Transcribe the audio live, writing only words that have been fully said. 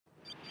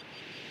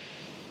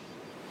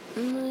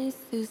Nice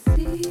to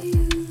see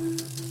you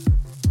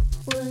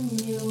when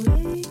you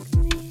wake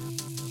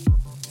me.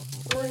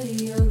 Where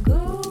you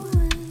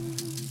going?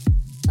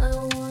 I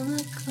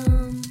wanna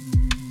come.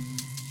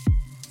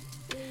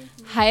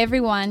 Hi,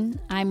 everyone.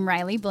 I'm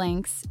Riley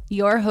Blanks,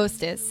 your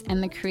hostess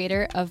and the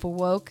creator of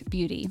Woke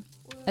Beauty,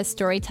 a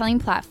storytelling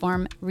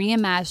platform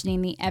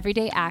reimagining the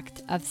everyday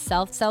act of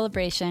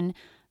self-celebration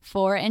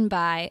for and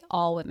by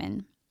all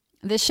women.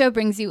 This show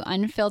brings you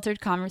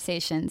unfiltered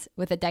conversations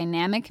with a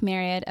dynamic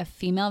myriad of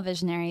female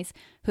visionaries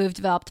who have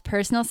developed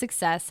personal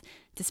success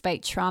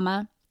despite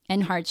trauma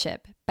and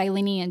hardship by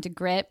leaning into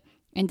grit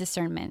and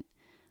discernment.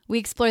 We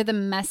explore the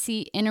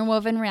messy,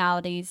 interwoven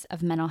realities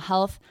of mental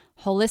health,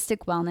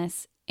 holistic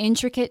wellness,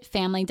 intricate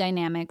family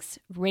dynamics,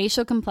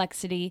 racial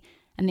complexity,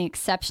 and the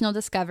exceptional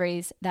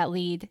discoveries that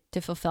lead to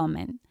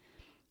fulfillment.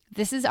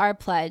 This is our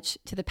pledge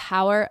to the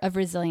power of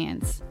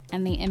resilience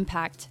and the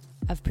impact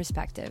of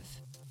perspective.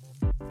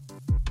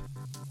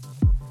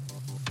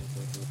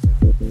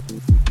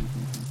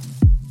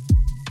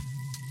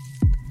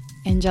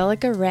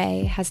 Angelica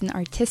Ray has an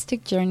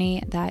artistic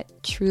journey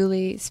that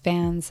truly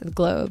spans the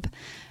globe.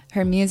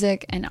 Her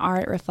music and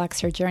art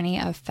reflects her journey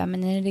of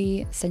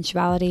femininity,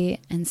 sensuality,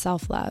 and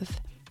self-love.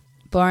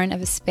 Born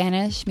of a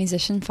Spanish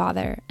musician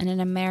father and an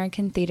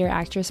American theater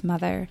actress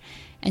mother,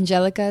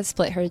 Angelica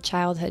split her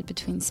childhood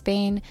between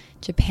Spain,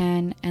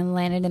 Japan, and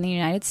landed in the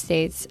United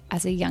States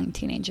as a young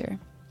teenager.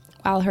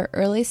 While her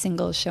early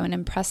singles show an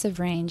impressive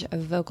range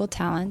of vocal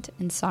talent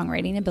and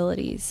songwriting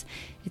abilities,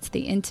 it's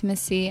the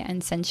intimacy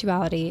and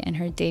sensuality in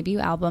her debut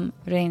album,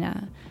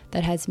 Reina,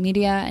 that has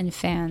media and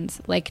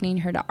fans likening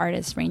her to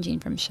artists ranging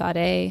from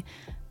Sade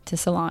to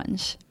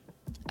Solange.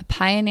 A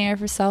pioneer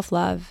for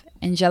self-love,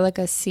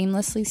 Angelica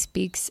seamlessly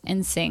speaks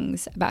and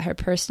sings about her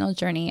personal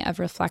journey of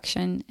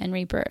reflection and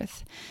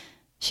rebirth.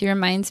 She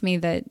reminds me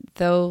that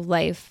though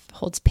life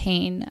holds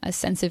pain, a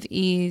sense of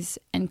ease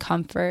and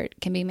comfort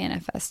can be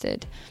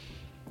manifested.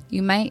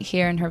 You might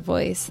hear in her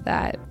voice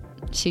that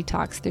she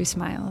talks through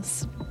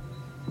smiles.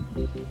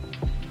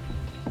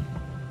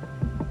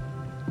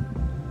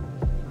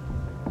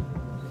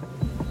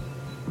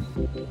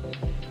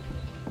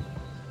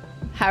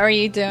 How are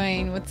you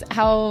doing?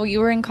 How you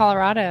were in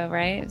Colorado,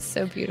 right? It's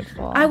so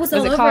beautiful. I was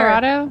all over.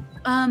 Colorado?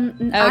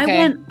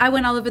 Okay. I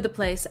went all over the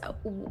place.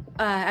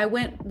 I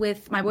went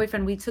with my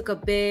boyfriend. We took a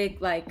big,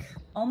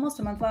 almost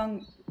a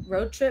month-long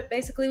road trip.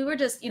 Basically, we were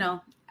just,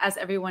 as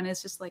everyone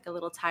is, just like a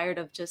little tired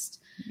of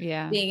just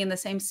being in the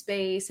same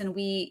space. And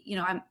we,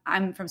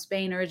 I'm from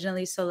Spain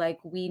originally, so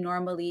we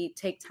normally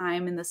take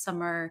time in the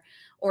summer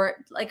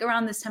or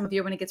around this time of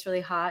year when it gets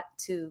really hot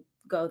to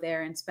go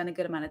there and spend a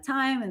good amount of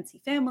time and see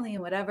family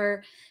and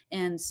whatever.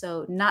 And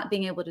so not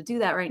being able to do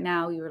that right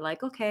now, we were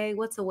like, okay,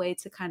 what's a way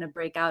to kind of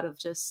break out of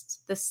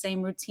just the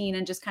same routine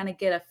and just kind of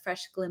get a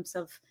fresh glimpse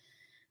of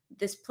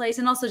this place?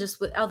 And also just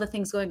with all the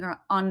things going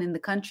on in the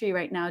country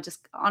right now,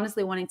 just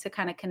honestly wanting to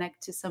kind of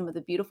connect to some of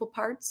the beautiful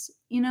parts,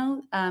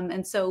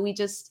 and so we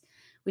just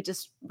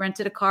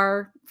rented a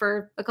car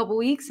for a couple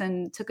weeks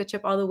and took a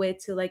trip all the way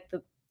to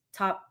the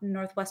top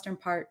northwestern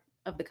part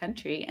of the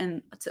country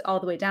and all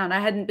the way down. I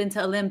hadn't been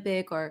to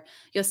Olympic or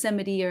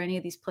Yosemite or any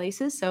of these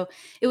places. So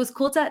it was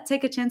cool to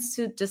take a chance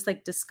to just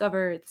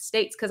discover the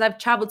States, because I've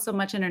traveled so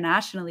much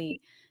internationally.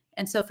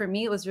 And so for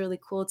me, it was really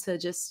cool to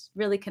just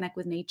really connect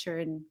with nature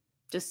and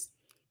just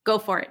go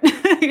for it,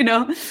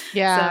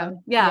 Yeah.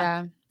 So,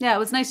 yeah. It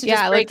was nice to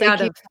just break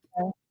out of.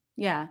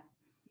 Yeah.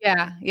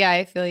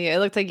 I feel you. It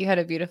looked like you had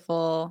a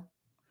beautiful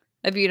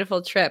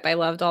trip. I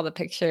loved all the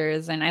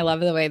pictures, and I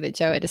love the way that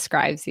Joe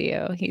describes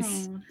you.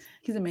 He's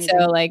amazing. So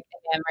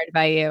enamored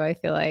by you, I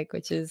feel like,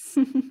 which is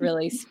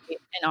really sweet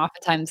and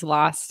oftentimes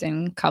lost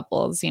in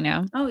couples,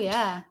 Oh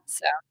yeah.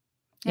 So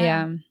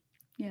yeah.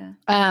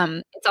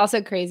 It's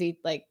also crazy,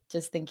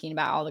 just thinking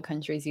about all the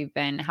countries you've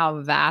been,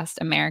 how vast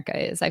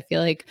America is. I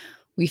feel like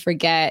we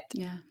forget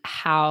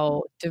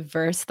how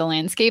diverse the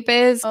landscape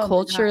is,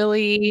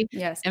 culturally,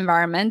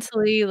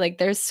 environmentally.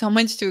 There's so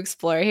much to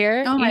explore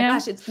here. Oh my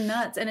gosh, it's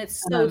nuts. And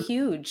it's so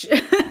huge.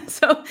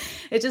 So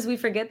it's just, we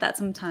forget that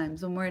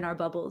sometimes when we're in our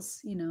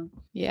bubbles,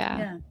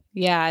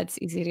 Yeah, it's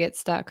easy to get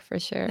stuck for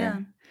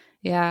sure.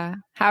 Yeah.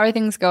 How are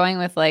things going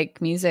with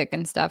music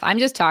and stuff? I'm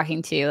just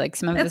talking to you.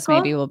 Some of this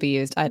maybe will be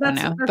used. I don't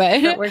know.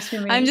 But that works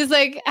for me. I'm just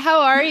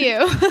how are you?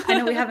 I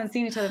know we haven't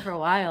seen each other for a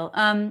while.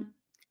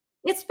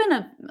 It's been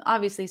a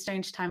obviously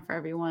strange time for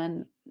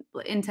everyone,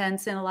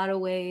 intense in a lot of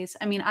ways.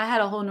 I mean, I had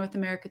a whole North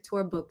America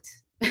tour booked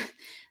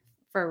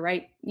for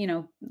in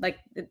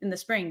the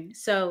spring.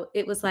 So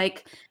it was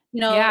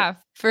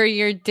for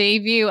your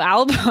debut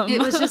album.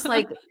 It was just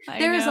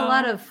there was a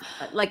lot of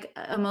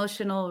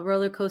emotional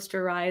roller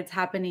coaster rides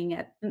happening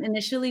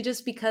initially,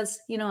 just because,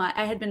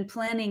 I had been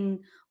planning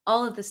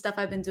all of the stuff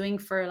I've been doing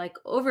for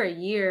over a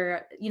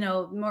year,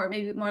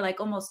 maybe more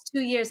almost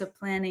 2 years of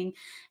planning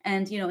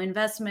and,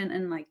 investment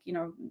and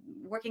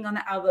working on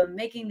the album,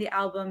 making the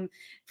album,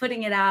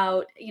 putting it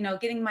out,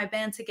 getting my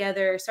band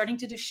together, starting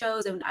to do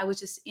shows. And I was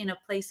just in a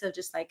place of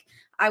just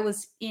I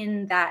was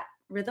in that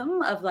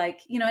rhythm of like,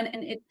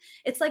 and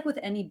it's like with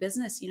any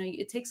business,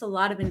 it takes a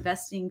lot of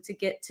investing to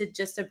get to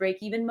just a break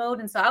even mode.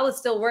 And so I was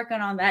still working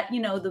on that,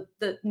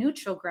 the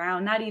neutral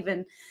ground, not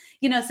even,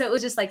 so it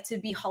was just like to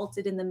be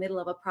halted in the middle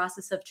of a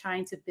process of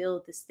trying to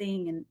build this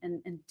thing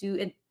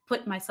and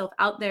put myself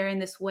out there in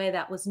this way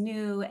that was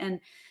new. And,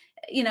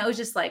 it was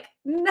just like,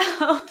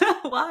 no,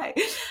 why?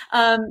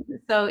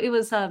 So it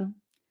was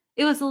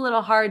a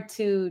little hard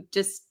to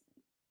just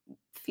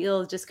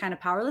feel just kind of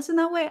powerless in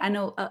that way. I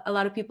know a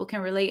lot of people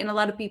can relate, and a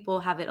lot of people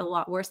have it a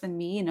lot worse than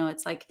me.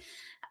 It's like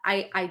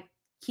I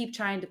keep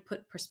trying to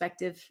put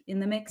perspective in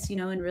the mix,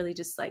 and really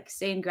just like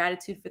stay in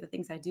gratitude for the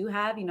things I do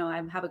have.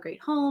 I have a great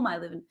home. I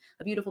live in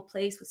a beautiful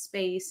place with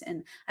space,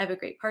 and I have a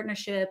great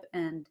partnership,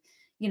 and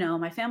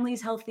my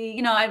family's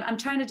healthy. I'm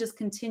trying to just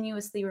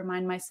continuously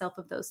remind myself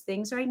of those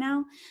things right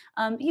now.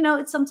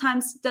 It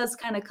sometimes does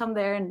kind of come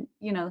there and,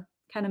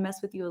 kind of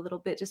mess with you a little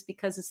bit, just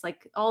because it's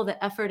like all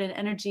the effort and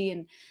energy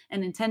and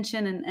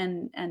intention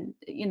and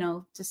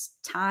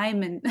just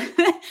time and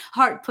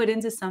heart put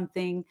into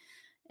something,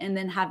 and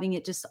then having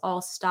it just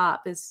all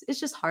stop it's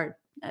just hard.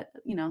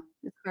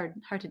 It's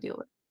hard to deal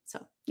with.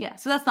 So yeah,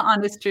 so that's the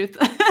honest truth.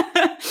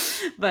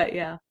 But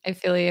yeah, I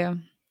feel you.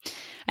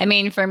 I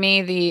mean, for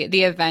me,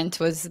 the event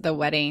was the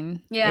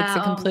wedding. Yeah, it's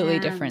a completely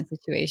different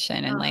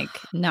situation and like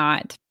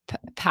not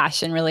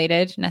passion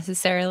related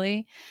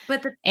necessarily.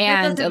 But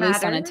and at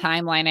least on a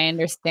timeline, I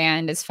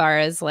understand as far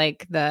as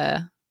like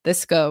the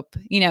scope.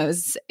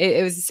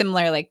 It was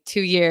similar, like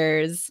 2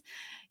 years.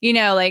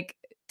 Like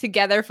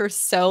together for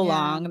so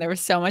long. There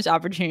was so much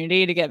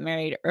opportunity to get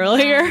married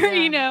earlier.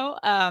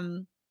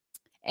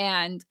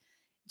 And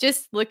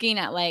just looking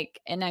at like,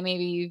 and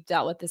maybe you've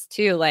dealt with this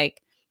too,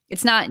 like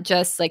it's not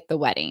just like the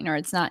wedding, or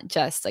it's not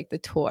just like the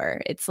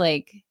tour. It's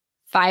like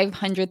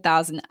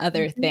 500,000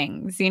 other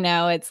things,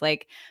 it's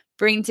like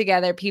bring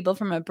together people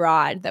from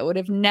abroad that would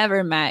have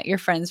never met your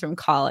friends from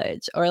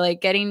college, or like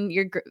getting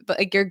your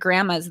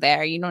grandma's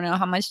there. You don't know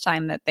how much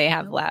time that they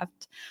have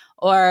left,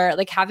 or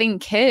like having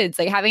kids,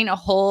 like having a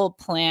whole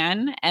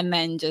plan and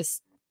then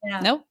just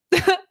nope.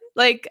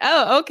 Like,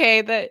 oh,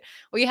 okay, that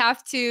we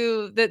have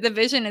to, the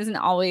vision isn't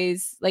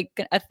always like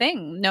a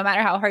thing. No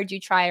matter how hard you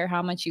try or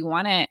how much you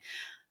want it,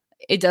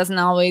 it doesn't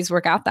always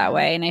work out that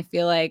way. And I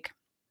feel like,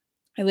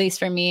 at least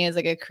for me as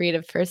like a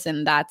creative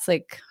person, that's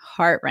like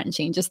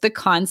heart-wrenching. Just the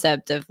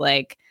concept of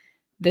like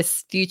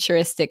this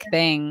futuristic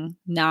thing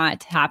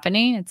not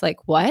happening. It's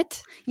like,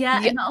 what?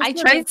 Yeah. And I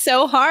tried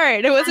so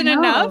hard. It wasn't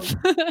enough.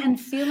 And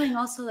feeling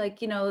also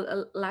like,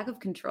 a lack of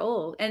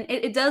control. And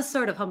it does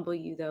sort of humble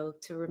you though,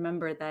 to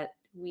remember that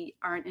we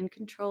aren't in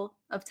control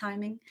of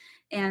timing.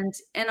 And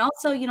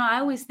also, I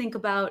always think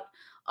about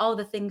all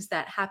the things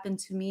that happened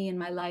to me in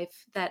my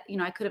life that,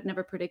 I could have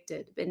never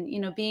predicted.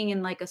 And, being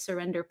in like a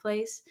surrender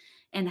place,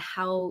 and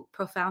how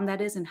profound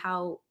that is, and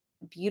how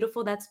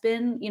beautiful that's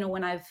been,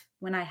 when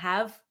I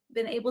have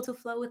been able to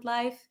flow with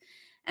life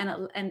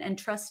and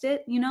trust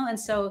it, and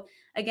so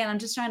again, I'm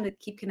just trying to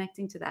keep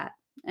connecting to that.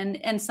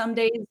 And some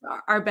days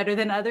are better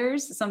than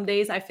others. Some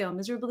days I fail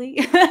miserably,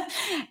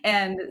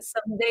 and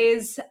some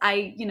days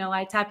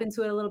I tap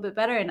into it a little bit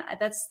better. And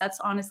that's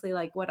honestly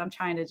like what I'm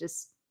trying to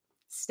just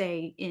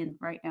stay in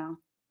right now.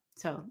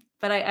 So,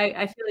 but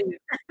I feel you.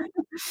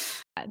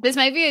 This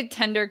might be a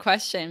tender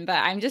question, but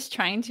I'm just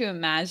trying to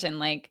imagine,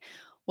 like,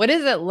 what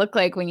does it look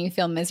like when you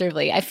feel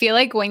miserably? I feel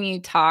like when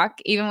you talk,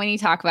 even when you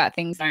talk about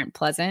things that aren't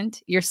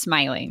pleasant, you're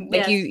smiling.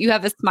 Like you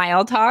have a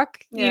smile talk,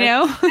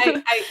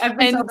 I've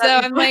and so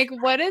I'm like,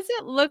 what does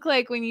it look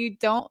like when you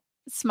don't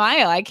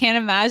smile? I can't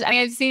imagine. I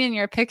mean, I've seen in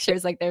your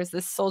pictures, like there's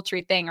this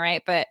sultry thing,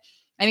 right? But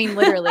I mean,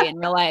 literally in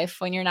real life,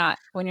 when you're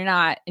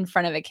not in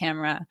front of a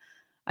camera,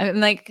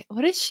 I'm like,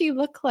 what does she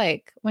look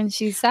like when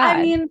she's sad?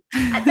 I mean,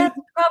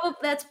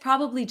 that's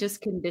probably just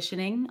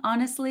conditioning,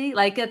 honestly.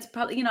 Like it's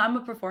probably, I'm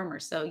a performer.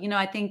 So,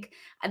 I think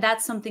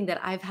that's something that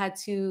I've had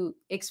to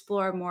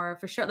explore more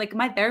for sure. Like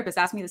my therapist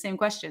asked me the same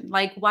question.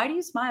 Like, why do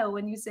you smile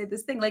when you say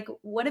this thing? Like,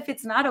 what if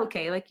it's not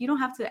okay? Like, you don't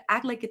have to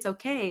act like it's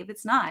okay if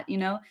it's not,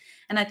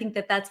 And I think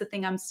that that's the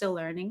thing I'm still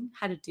learning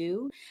how to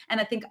do. And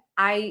I think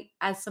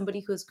as somebody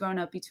who has grown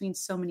up between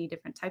so many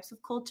different types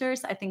of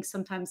cultures, I think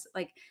sometimes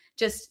like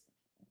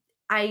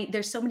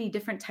there's so many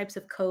different types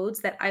of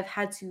codes that I've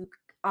had to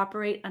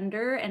operate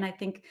under. And I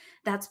think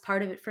that's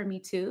part of it for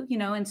me too,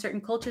 in certain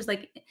cultures,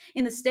 like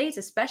in the States,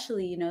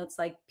 especially, it's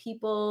like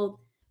people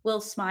will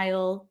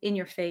smile in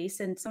your face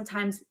and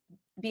sometimes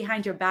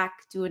behind your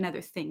back do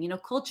another thing,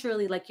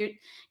 culturally, like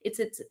it's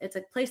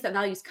a place that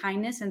values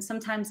kindness, and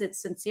sometimes it's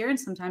sincere and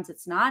sometimes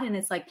it's not. And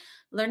it's like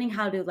learning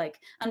how to like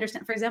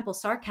understand, for example,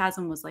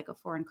 sarcasm was like a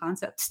foreign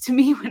concept to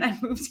me when I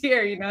moved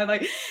here,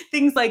 like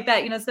things like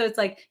that, so it's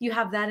like you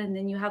have that. And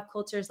then you have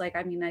cultures like,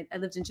 I mean, I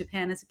lived in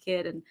Japan as a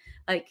kid, and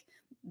like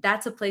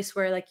that's a place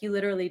where like you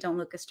literally don't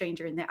look a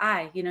stranger in the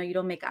eye. You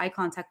don't make eye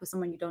contact with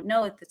someone you don't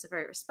know. It's a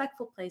very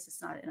respectful place.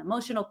 It's not an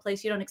emotional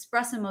place. You don't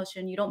express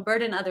emotion. You don't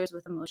burden others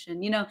with emotion,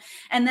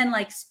 And then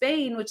like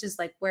Spain, which is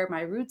like where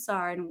my roots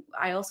are, and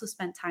I also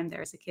spent time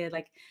there as a kid.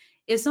 Like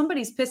if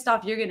somebody's pissed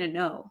off, you're gonna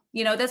know.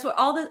 You know, that's what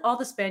all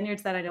the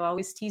Spaniards that I know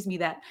always tease me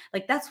that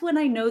like that's when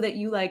I know that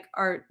you like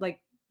are like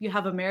you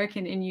have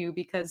American in you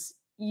because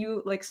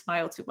you like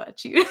smile too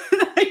much. You're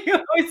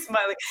always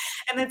smiling.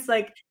 And it's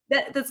like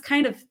that's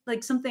kind of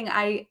like something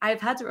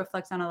I've had to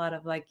reflect on a lot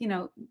of like, you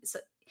know,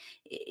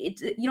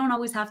 you don't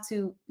always have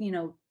to, you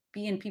know,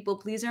 be in people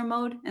pleaser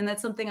mode, and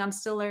that's something I'm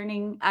still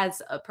learning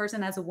as a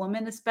person, as a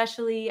woman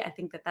especially. I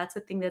think that that's a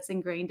thing that's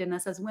ingrained in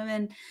us as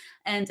women,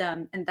 and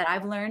that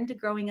I've learned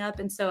growing up.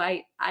 And so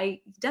I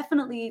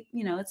definitely,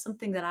 you know, it's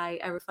something that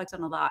I reflect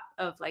on a lot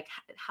of like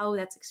how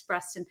that's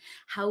expressed and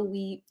how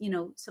we, you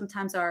know,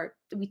 sometimes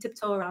we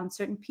tiptoe around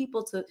certain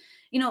people to,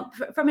 you know,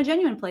 from a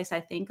genuine place,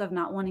 I think, of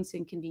not wanting to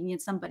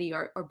inconvenience somebody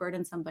or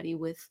burden somebody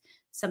with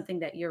something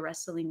that you're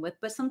wrestling with.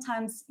 But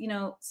sometimes, you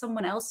know,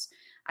 someone else,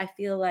 I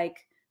feel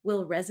like,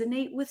 will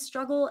resonate with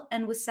struggle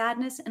and with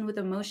sadness and with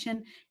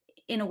emotion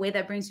in a way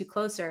that brings you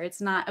closer.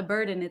 It's not a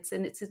burden. It's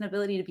an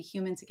ability to be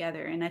human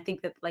together. And I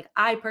think that like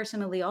I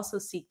personally also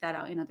seek that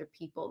out in other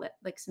people, that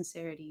like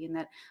sincerity and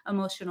that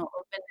emotional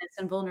openness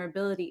and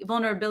vulnerability.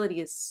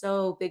 Vulnerability is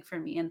so big for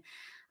me. And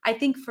I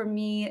think for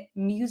me,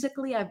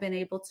 musically, I've been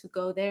able to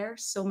go there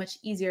so much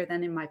easier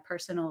than in my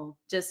personal,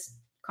 just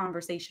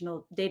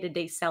conversational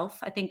day-to-day self.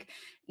 I think,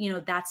 you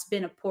know, that's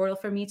been a portal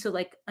for me to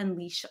like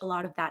unleash a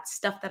lot of that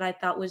stuff that I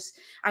thought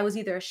I was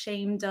either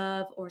ashamed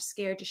of or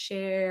scared to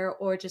share,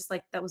 or just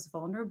like that was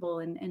vulnerable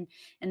and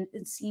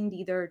it seemed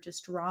either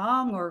just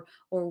wrong or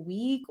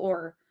weak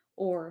or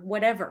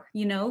whatever,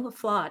 you know,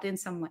 flawed in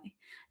some way.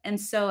 And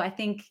so I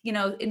think, you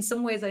know, in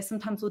some ways I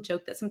sometimes will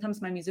joke that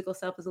sometimes my musical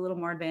self is a little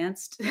more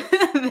advanced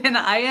than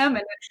I am.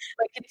 And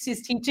like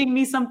she's teaching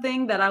me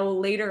something that I will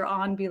later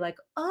on be like,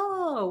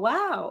 oh,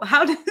 wow.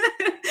 How did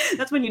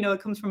that's when you know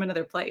it comes from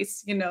another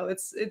place. You know,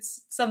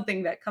 it's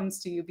something that comes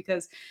to you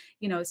because,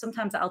 you know,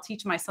 sometimes I'll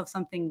teach myself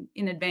something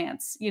in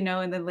advance, you know,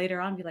 and then later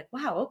on be like,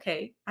 wow,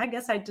 okay, I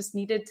guess I just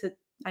needed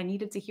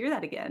to hear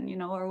that again, you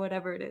know, or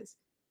whatever it is.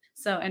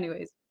 So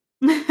anyways,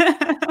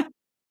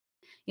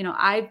 you know,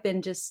 I've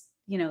been just,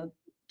 you know,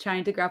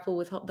 trying to grapple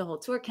with the whole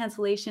tour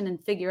cancellation and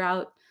figure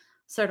out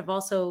sort of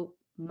also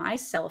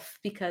myself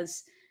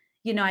because,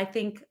 you know, I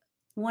think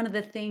one of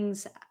the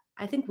things,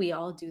 I think we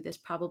all do this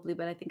probably,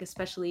 but I think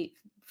especially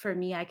for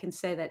me, I can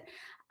say that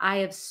I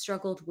have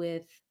struggled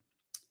with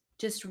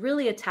just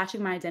really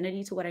attaching my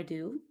identity to what I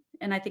do.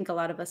 And I think a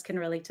lot of us can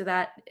relate to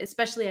that,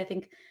 especially I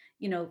think,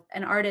 you know,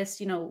 an artist,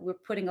 you know, we're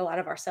putting a lot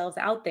of ourselves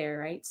out there,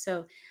 right?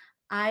 So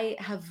I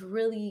have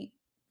really,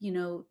 you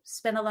know,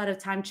 spent a lot of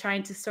time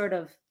trying to sort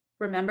of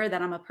remember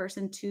that I'm a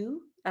person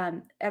too,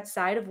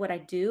 outside of what I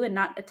do and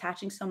not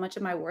attaching so much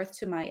of my worth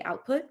to my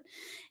output.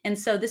 And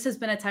so this has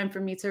been a time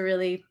for me to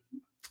really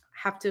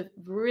have to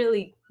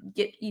really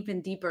get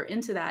even deeper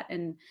into that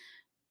and,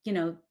 you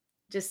know,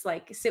 just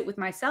like sit with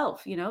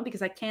myself, you know,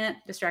 because I can't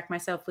distract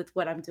myself with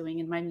what I'm doing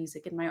in my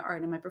music and my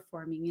art and my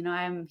performing. You know,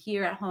 I'm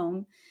here at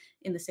home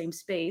in the same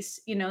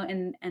space, you know,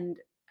 and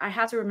I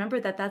have to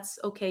remember that that's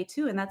okay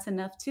too, and that's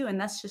enough too, and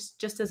that's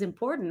just as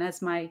important as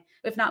my,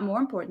 if not more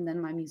important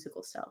than my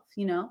musical self,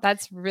 you know.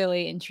 That's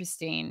really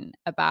interesting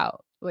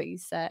about what you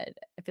said.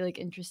 I feel like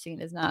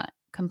interesting is not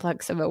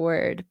complex of a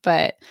word,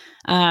 but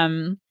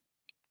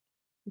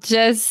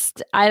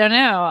just I don't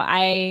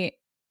know.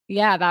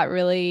 Yeah, that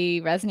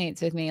really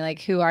resonates with me. Like,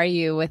 who are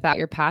you without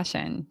your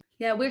passion?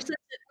 Yeah, we're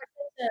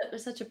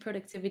such a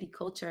productivity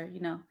culture,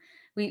 you know.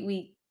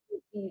 We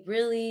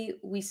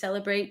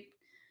celebrate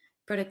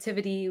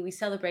productivity. We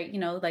celebrate, you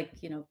know, like,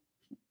 you know,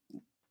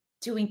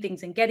 doing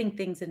things and getting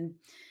things and,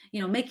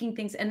 you know, making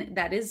things, and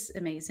that is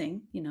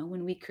amazing, you know,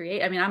 when we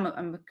create. I mean, I'm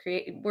a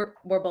creative,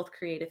 we're both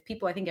creative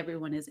people. I think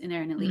everyone is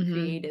inherently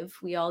creative.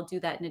 We all do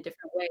that in a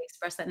different way,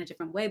 express that in a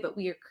different way, but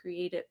we are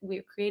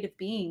creative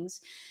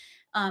beings.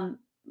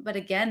 But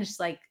again, it's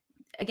like,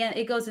 again,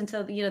 it goes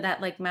into, you know,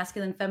 that like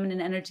masculine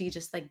feminine energy,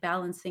 just like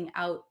balancing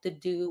out the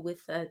do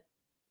with the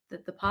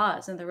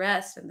pause and the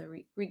rest and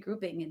the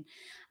regrouping. And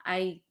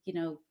you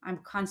know, I'm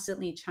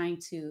constantly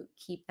trying to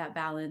keep that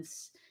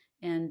balance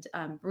and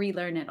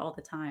relearn it all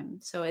the time.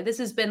 So this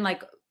has been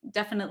like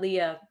definitely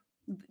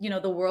you know,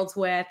 the world's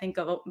way, I think,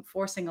 of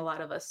forcing a lot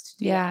of us to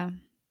do that.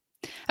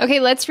 Okay,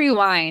 let's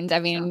rewind. I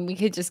mean, we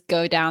could just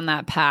go down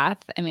that path.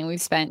 I mean,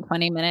 we've spent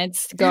 20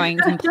 minutes going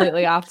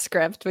completely off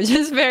script, which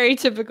is very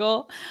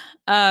typical.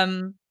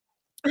 But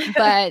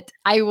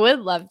I would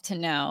love to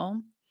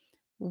know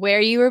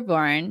where you were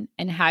born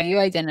and how you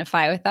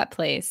identify with that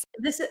place.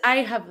 I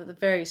have a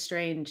very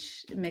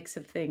strange mix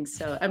of things.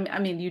 So I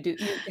mean, you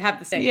have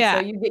the same. Yeah.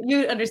 So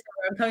you understand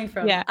where I'm coming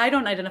from. Yeah. I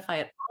don't identify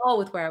at all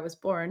with where I was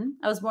born.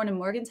 I was born in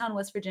Morgantown,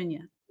 West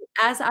Virginia.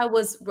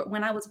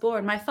 When I was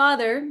born, my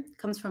father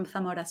comes from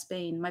Zamora,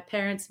 Spain. My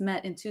parents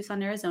met in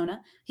Tucson,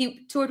 Arizona.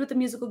 He toured with a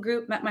musical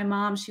group, met my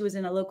mom. She was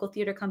in a local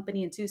theater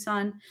company in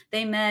Tucson.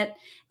 They met.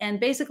 And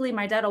basically,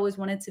 my dad always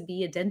wanted to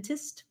be a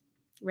dentist.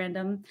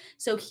 Random.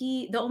 So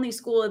the only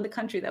school in the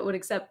country that would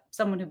accept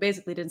someone who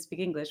basically didn't speak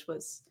English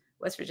was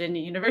West Virginia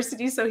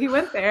University. So he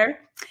went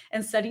there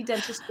and studied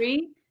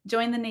dentistry.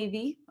 joined the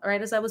Navy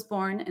right as I was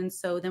born. And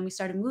so then we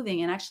started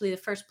moving. And actually the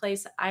first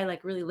place I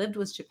like really lived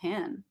was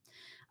Japan.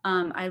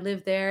 I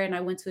lived there and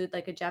I went to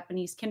like a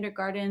Japanese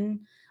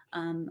kindergarten.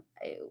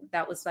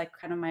 That was like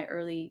kind of my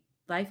early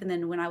life. And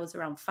then when I was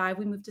around 5,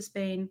 we moved to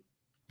Spain.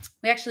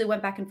 We actually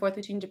went back and forth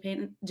between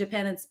Japan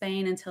and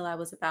Spain until I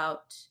was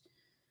about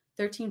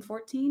 13,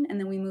 14. And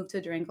then we moved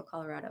to Durango,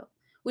 Colorado,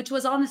 which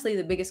was honestly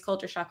the biggest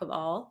culture shock of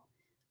all.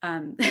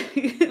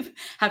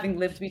 Having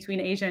lived between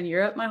Asia and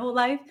Europe my whole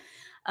life,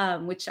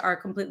 which are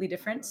completely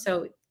different.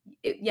 So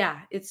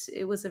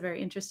it was a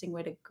very interesting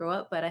way to grow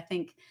up. But I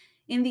think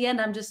in the end,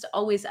 I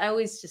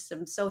always just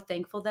am so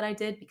thankful that I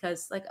did,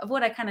 because like of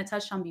what I kind of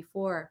touched on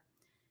before,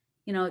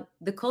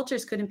 the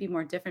cultures couldn't be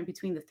more different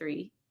between the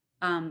three.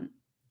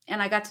 And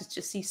I got to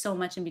just see so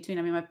much in between.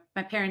 I mean,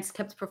 my parents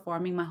kept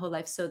performing my whole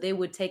life, so they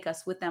would take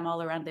us with them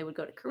all around. They would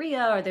go to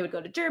Korea, or they would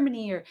go to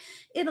Germany or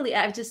Italy.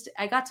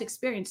 I got to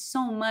experience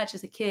so much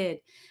as a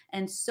kid,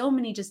 and so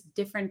many just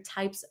different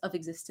types of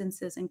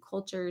existences and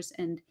cultures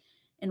and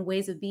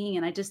ways of being.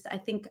 And I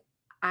think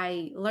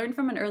I learned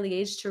from an early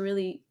age to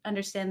really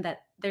understand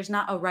that there's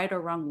not a right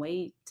or wrong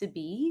way to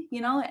be,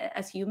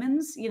 as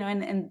humans,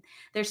 and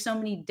there's so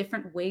many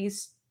different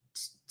ways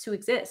to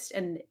exist,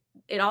 and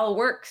it all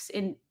works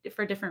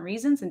for different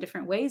reasons and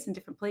different ways in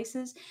different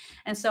places.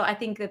 And so I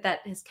think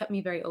that has kept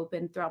me very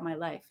open throughout my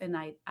life. And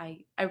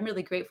I'm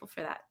really grateful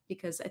for that,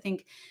 because I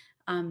think,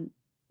 I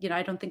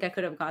don't think I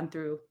could have gone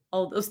through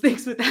all those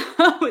things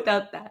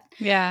without that.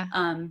 Yeah.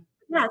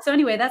 So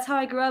anyway, that's how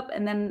I grew up,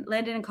 and then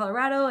landed in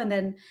Colorado, and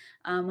then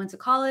went to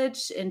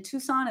college in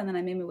Tucson. And then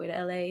I made my way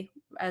to LA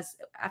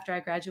after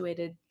I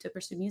graduated to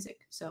pursue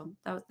music. So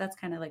that's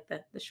kind of like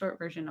the short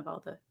version of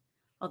all the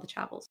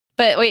travels.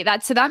 But wait,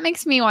 that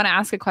makes me want to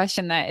ask a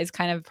question that is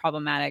kind of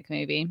problematic,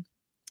 maybe.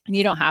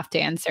 You don't have to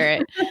answer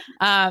it.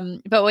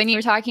 But when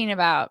you're talking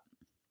about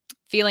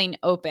feeling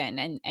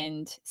open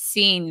and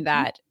seeing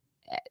that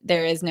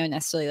there is no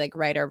necessarily like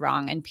right or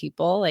wrong in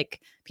people, like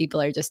people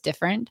are just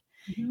different.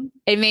 Mm-hmm.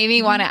 It made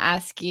me want to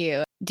ask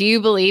you, do you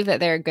believe that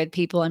there are good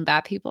people and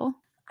bad people?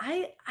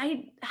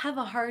 I have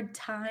a hard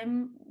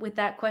time with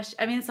that question.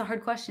 I mean, it's a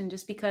hard question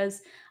just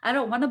because I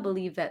don't want to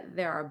believe that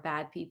there are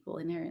bad people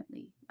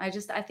inherently. I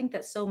think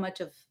that so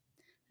much of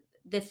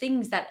the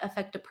things that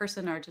affect a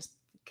person are just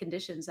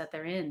conditions that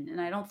they're in. And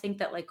I don't think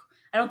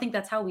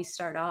that's how we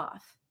start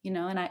off,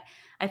 and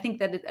I think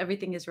that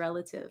everything is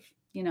relative,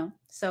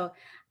 so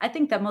I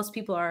think that most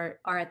people are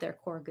at their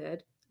core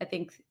good. I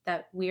think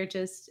that we're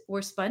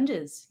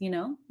sponges,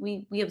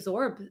 we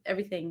absorb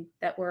everything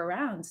that we're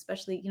around,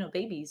 especially,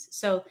 babies.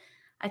 So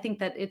I think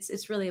that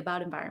it's really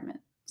about environment.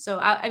 So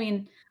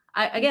I'm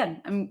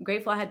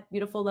grateful I had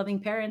beautiful, loving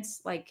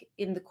parents. Like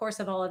in the course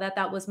of all of that,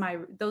 that was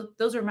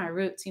those were my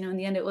roots, in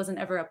the end, it wasn't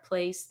ever a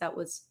place that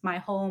was my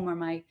home or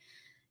my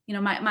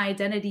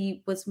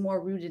identity was more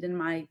rooted in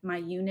my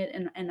unit.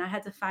 And I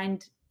had to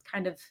find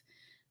kind of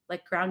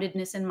like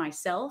groundedness in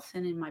myself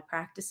and in my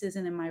practices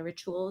and in my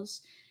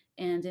rituals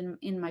and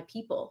in my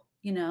people,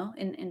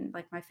 in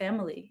like my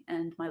family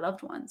and my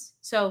loved ones.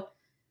 So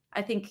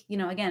I think,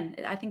 again,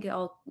 I think it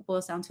all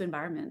boils down to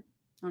environment,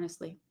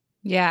 honestly.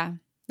 Yeah,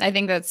 I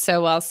think that's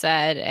so well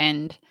said.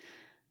 And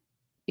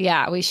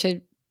yeah, we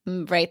should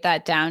write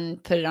that down,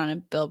 put it on a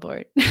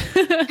billboard.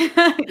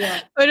 Yeah.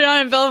 Put it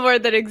on a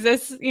billboard that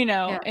exists,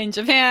 in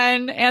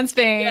Japan and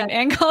Spain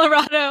and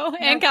Colorado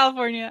and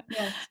California.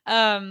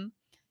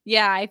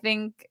 Yeah, I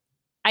think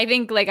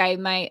like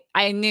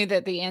I knew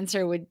that the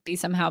answer would be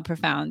somehow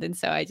profound. And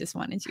so I just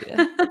wanted you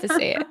to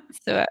say it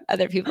so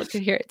other people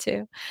could hear it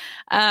too.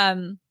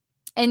 And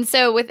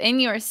so within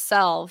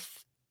yourself,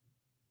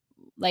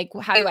 like,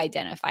 how do you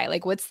identify?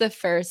 Like, what's the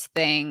first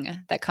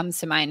thing that comes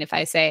to mind if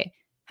I say,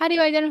 how do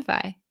you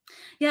identify?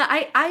 Yeah,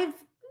 I've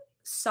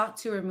sought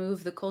to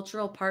remove the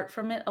cultural part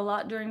from it a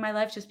lot during my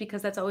life, just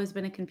because that's always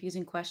been a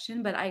confusing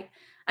question. But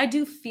I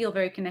do feel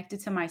very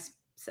connected to my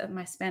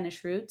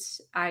Spanish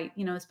roots.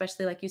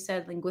 Especially like you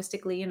said,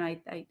 linguistically, and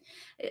I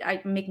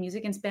make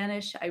music in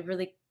Spanish. I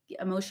really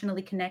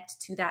emotionally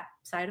connect to that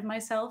side of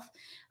myself.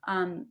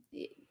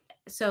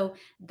 So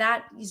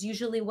that is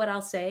usually what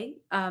I'll say.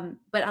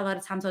 But a lot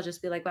of times I'll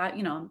just be like,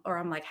 well, or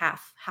I'm like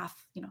half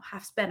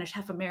Spanish,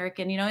 half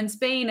American. In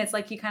Spain, it's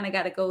like you kind of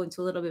got to go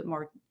into a little bit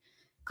more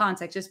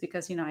context, just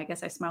because, I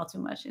guess I smile too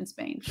much in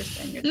Spain for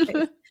Spaniard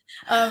face.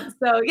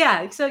 So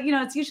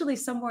it's usually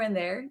somewhere in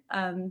there.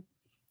 But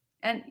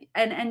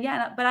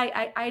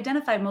I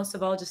identify most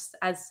of all just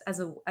as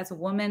a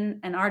woman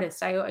and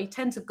artist. I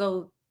tend to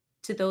go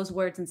to those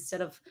words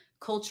instead of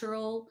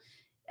cultural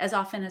as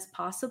often as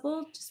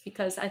possible, just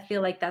because I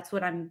feel like that's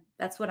what I'm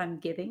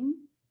giving.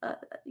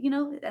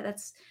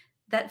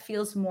 That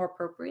feels more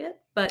appropriate.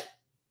 But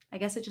I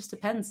guess it just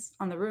depends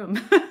on the room.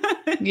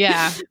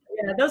 Yeah.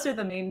 Yeah, those are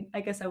the main,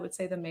 I guess I would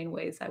say the main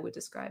ways I would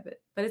describe it.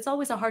 But it's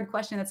always a hard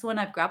question. That's one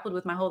I've grappled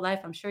with my whole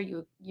life. I'm sure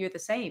you're the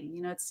same.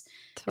 You know, it's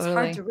hard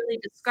Totally. to really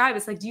describe.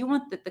 It's like, do you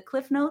want the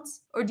cliff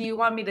notes or do you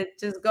want me to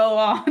just go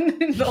on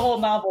the whole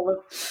novel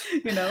of,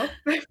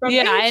 from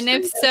Yeah, age and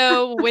if to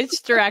so,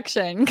 which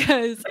direction?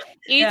 Because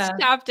each yeah,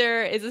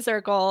 chapter is a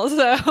circle.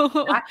 So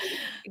exactly.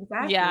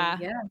 Exactly. yeah,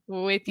 Yeah.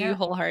 with you Yeah.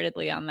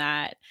 wholeheartedly on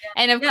that.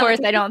 And of Yeah. Like course,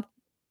 I don't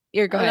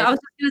you're go I ahead. was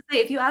just gonna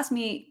say, if you ask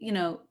me,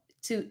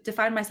 to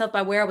define myself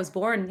by where I was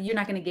born, you're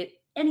not gonna get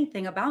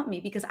anything about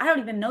me because I don't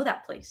even know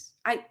that place.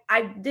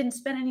 I didn't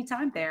spend any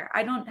time there.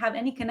 I don't have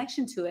any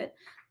connection to it.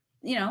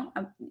 You know,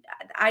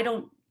 I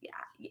don't.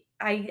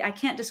 I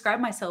can't describe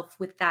myself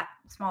with that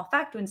small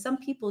fact when some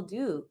people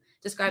do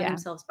describe Yeah.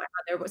 themselves by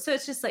how they're born. So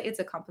it's just like it's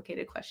a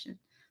complicated question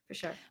for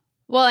sure.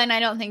 Well, and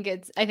I think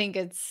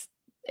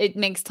it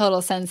makes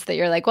total sense that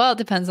you're like, well, it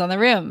depends on the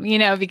room,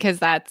 because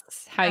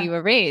that's how Yeah. you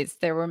were raised.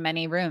 There were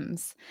many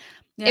rooms.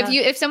 Yeah.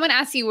 If someone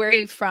asks you where are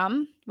you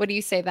from, what do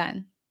you say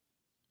then?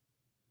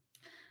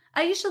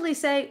 I usually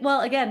say,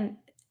 well, again,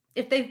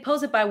 if they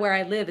pose it by where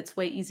I live, it's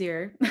way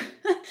easier.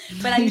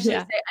 But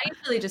Yeah. I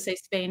usually just say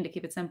Spain to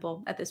keep it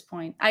simple at this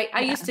point. I Yeah.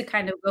 used to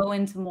kind of go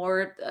into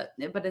more,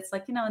 but it's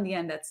like, in the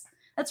end,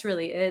 that's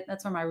really it.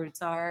 That's where my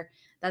roots are.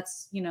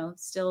 That's,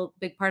 still a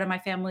big part of my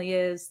family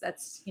is.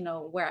 That's,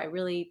 where I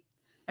really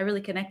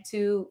connect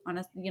to on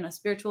a,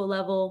 spiritual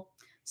level.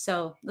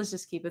 So let's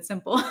just keep it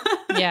simple.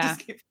 Yeah.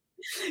 Just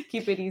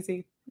keep it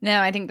easy.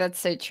 No, I think that's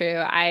so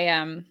true.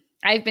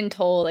 I've been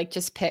told like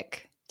just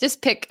pick.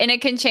 Just pick, and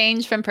it can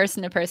change from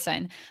person to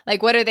person.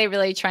 Like what are they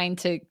really trying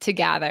to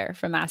gather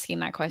from asking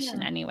that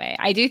question Yeah. anyway?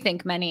 I do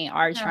think many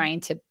are Yeah. trying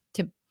to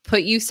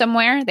put you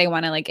somewhere. They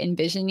want to like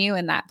envision you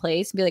in that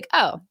place and be like,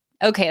 "Oh,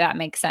 okay, that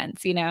makes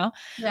sense," Yeah.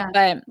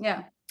 But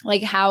Yeah.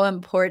 like how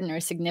important or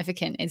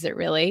significant is it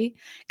really?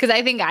 Because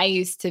I think I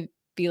used to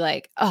be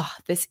like, "Oh,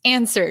 this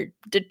answer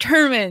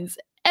determines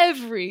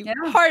every Yeah.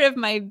 part of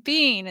my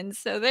being, and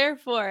so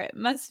therefore it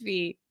must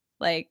be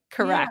like Yeah.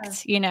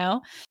 correct,"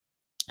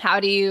 How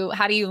do you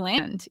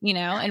land,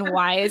 and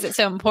why is it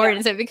so Yeah.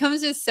 important? So it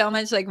becomes just so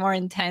much like more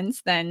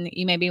intense than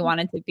you maybe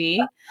want it to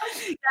be.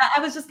 Yeah, I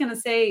was just gonna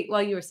say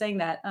while you were saying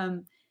that,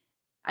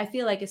 I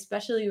feel like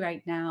especially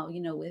right now,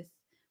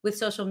 with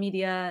social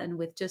media and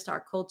with just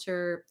our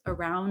culture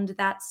around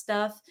that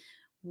stuff,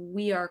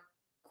 we are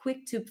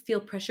quick to feel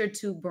pressured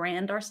to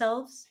brand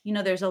ourselves.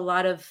 There's a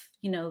lot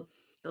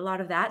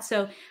of that.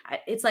 So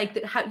it's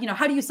like how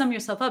do you sum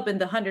yourself up in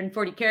the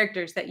 140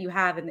 characters that you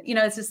have, and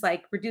it's just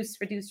like reduce,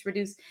 reduce,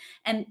 reduce,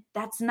 and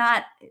that's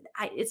not.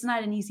 It's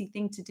not an easy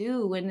thing to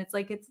do, and it's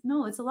like it's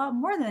a lot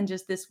more than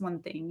just this one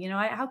thing.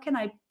 How can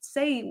I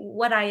say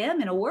what I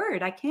am in a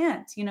word? I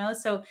can't.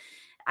 So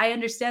I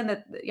understand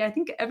that. Yeah, I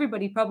think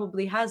everybody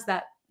probably has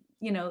that,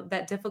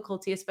 that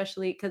difficulty,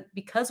 especially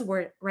because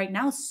we're right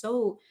now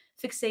so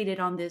fixated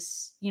on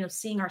this,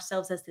 seeing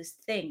ourselves as this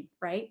thing,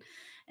 right?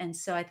 And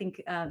so I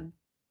think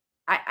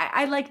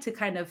I like to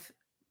kind of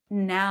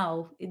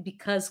now,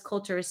 because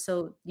culture is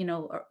so,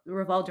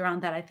 revolved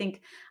around that. I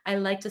think I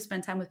like to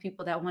spend time with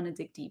people that want to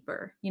dig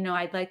deeper.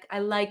 I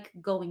like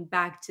going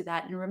back to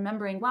that and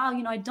remembering, wow,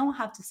 I don't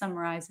have to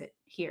summarize it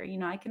here.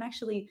 I can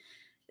actually,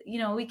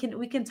 we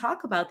can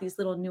talk about these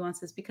little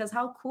nuances, because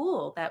how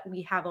cool that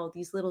we have all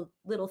these little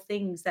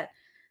things that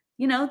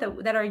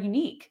that are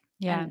unique.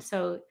 Yeah. And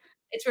so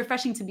it's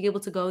refreshing to be able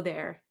to go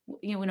there,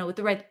 with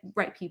the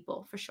right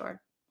people, for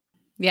sure.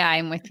 Yeah,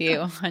 I'm with you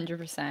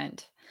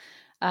 100%.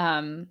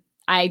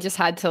 I just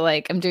had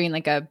to I'm doing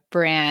like a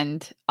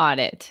brand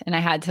audit, and I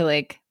had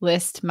to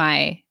list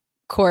my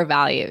core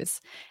values.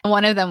 And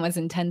one of them was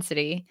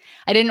intensity.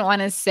 I didn't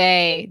want to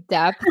say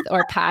depth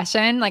or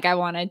passion. Like I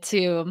wanted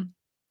to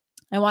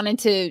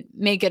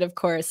make it, of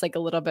course, like a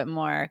little bit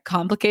more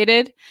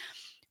complicated,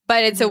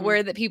 but it's a Mhm.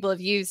 word that people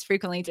have used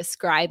frequently to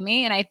describe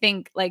me. And I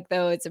think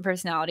though it's a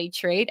personality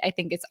trait, I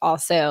think it's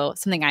also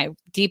something I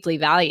deeply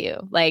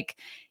value.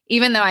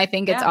 Even though I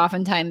think it's Yeah.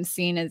 oftentimes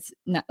seen as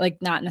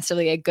not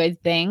necessarily a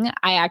good thing,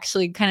 I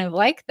actually kind of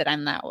like that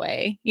I'm that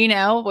way,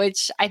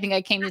 which I think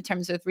I came to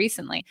terms with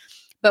recently.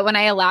 But when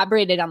I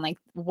elaborated on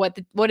what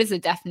is the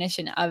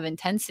definition of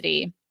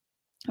intensity,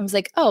 I was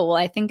like, oh, well,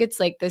 I think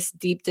it's this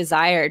deep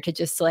desire to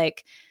just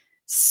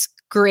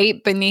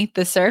scrape beneath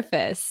the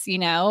surface,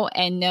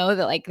 and know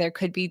that there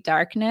could be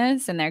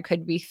darkness and there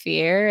could be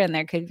fear and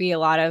there could be a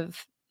lot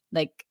of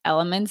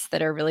elements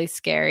that are really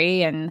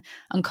scary and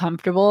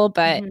uncomfortable,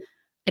 but Mhm.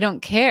 I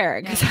don't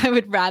care because I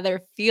would rather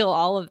feel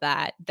all of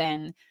that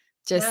than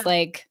just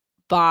Yeah.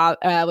 bob.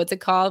 What's it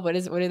called? What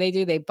do they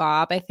do? They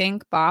bob, I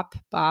think. Bob.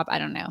 I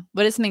don't know.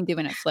 What does something do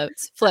when it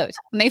floats? Float.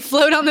 When they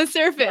float on the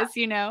surface,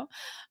 Yeah.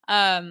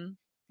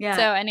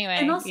 So And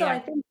anyway, also,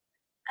 yeah.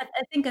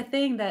 I think a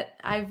thing that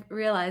I've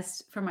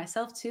realized for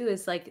myself too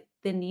is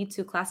the need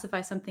to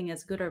classify something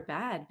as good or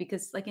bad,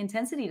 because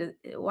intensity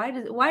why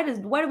do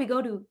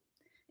we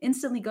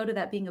instantly go to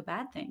that being a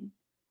bad thing?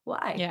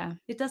 Why? Yeah.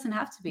 It doesn't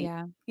have to be.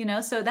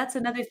 Yeah. So that's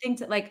another thing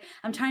to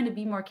I'm trying to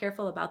be more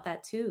careful about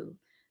that too,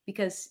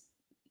 because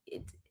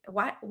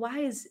why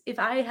is, if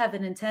I have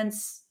an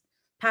intense,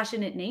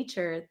 passionate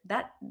nature,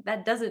 that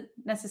doesn't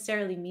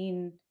necessarily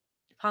mean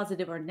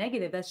positive or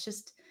negative. That's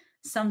just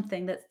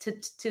something that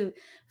to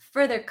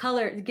further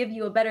color, give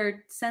you a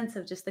better sense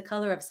of just the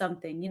color of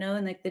something,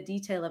 and like the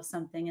detail of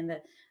something, and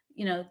the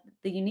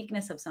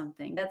uniqueness of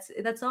something.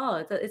 That's all.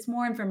 It's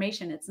more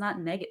information. It's not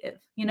negative.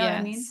 You know what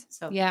I mean? Yes.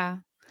 So Yeah.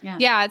 yeah.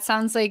 Yeah. It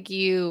sounds like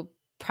you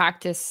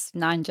practice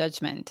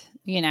non-judgment,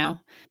 I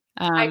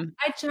Um,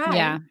 I try.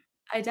 yeah.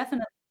 I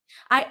definitely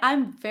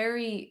I'm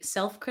very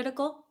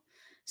self-critical,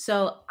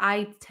 so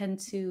I tend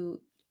to,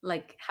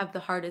 like, have the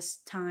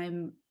hardest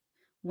time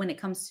when it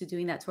comes to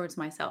doing that towards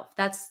myself.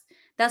 That's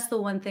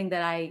the one thing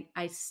that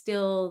I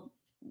still,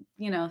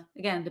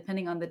 again,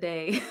 depending on the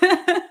day,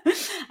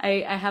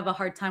 I have a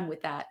hard time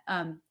with that.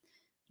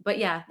 But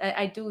yeah,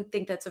 I do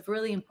think that's a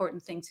really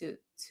important thing to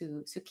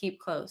keep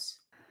close.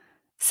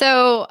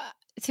 So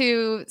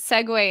to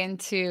segue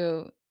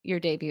into your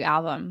debut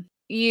album,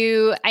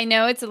 I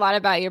know it's a lot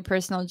about your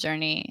personal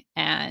journey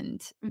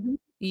and Mhm,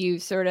 you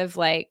sort of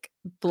like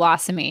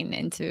blossoming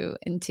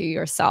into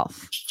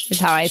yourself is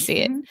how I see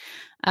it. mhm.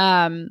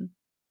 Um,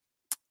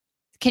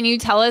 can you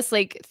tell us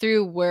like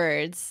through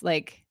words,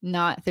 like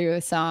not through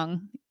a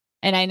song?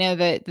 And I know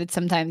that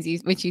sometimes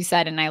which you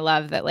said, and I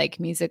love that, like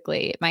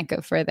musically it might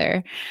go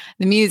further.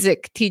 The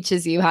music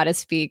teaches you how to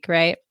speak,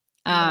 right?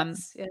 Um,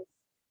 Yes, yes.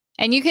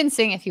 and you can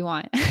sing if you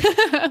want,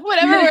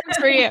 whatever works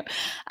for you.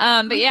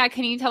 But yeah,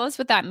 can you tell us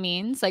what that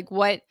means? Like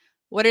what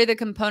are the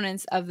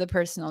components of the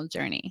personal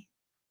journey?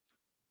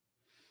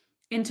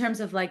 In terms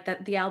of like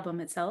that, the album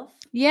itself?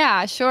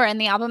 Yeah, sure. And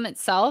the album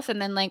itself,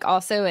 and then like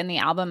also in the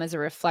album as a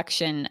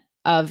reflection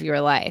of your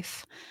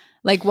life.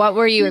 Like what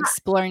were you Yeah,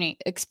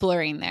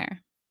 exploring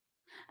there?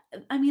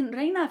 I mean,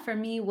 Reina for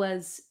me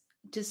was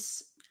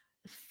just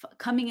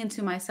coming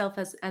into myself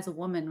as a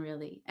woman,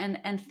 really,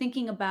 and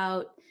thinking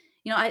about,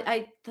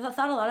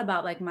 thought a lot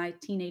about like my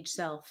teenage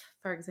self,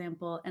 for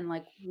example, and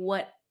like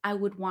what I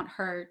would want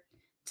her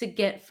to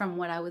get from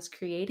what I was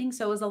creating.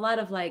 So it was a lot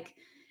of like,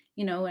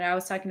 when I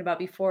was talking about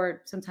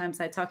before, sometimes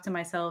I talk to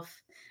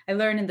myself, I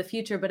learn in the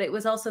future, but it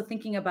was also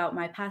thinking about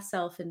my past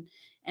self,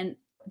 and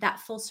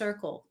that full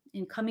circle,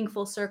 in coming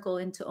full circle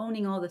into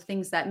owning all the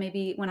things that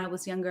maybe when I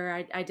was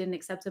younger I didn't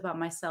accept about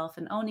myself,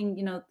 and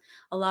owning,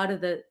 a lot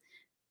of the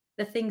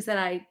things that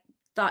I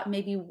thought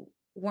maybe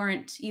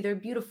weren't either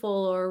beautiful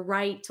or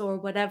right or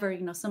whatever,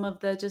 some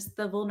of the just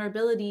the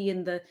vulnerability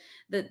and the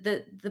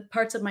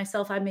parts of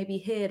myself I maybe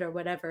hid or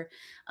whatever.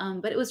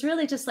 But it was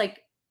really just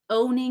like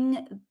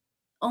owning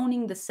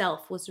the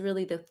self was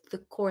really the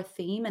core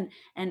theme,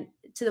 and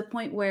to the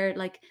point where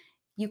like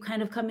you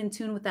kind of come in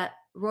tune with that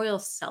royal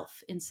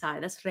self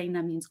inside. That's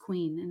reina, means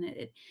queen,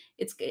 and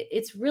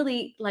it's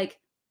really like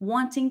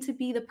wanting to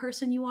be the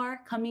person you are,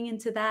 coming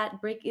into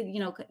that break,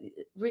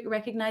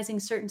 recognizing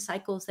certain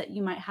cycles that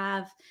you might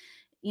have,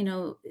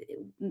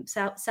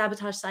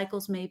 sabotage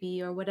cycles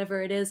maybe, or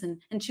whatever it is,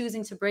 and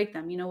choosing to break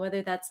them,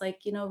 whether that's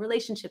like,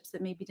 relationships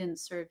that maybe didn't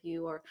serve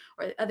you, or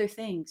other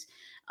things.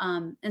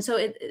 And so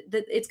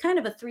it's kind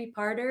of a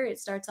three-parter. It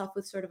starts off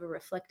with sort of a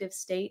reflective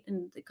state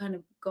and kind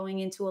of going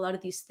into a lot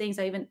of these things.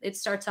 It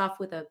starts off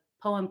with a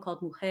poem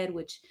called Mujer,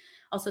 which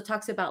also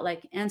talks about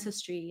like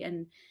ancestry,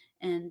 and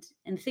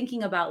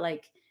thinking about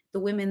like the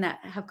women that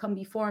have come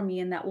before me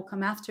and that will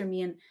come after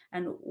me,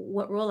 and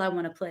what role I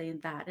want to play in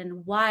that,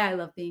 and why I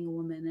love being a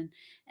woman,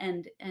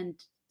 and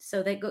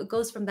so that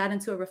goes from that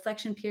into a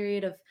reflection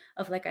period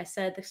of like I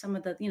said, some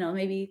of the,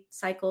 maybe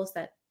cycles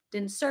that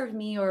didn't serve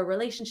me, or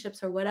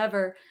relationships or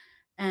whatever,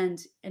 and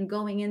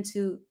going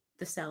into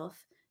the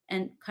self.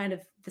 And kind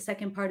of the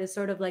second part is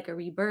sort of like a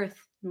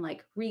rebirth and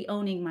like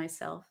re-owning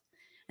myself.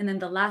 And then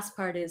the last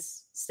part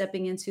is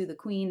stepping into the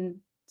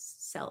queen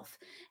self.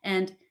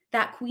 And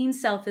that queen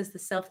self is the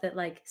self that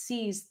like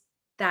sees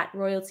that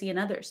royalty in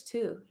others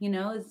too,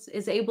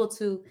 is able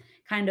to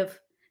kind of,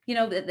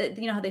 how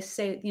they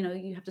say,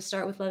 you have to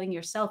start with loving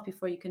yourself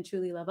before you can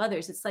truly love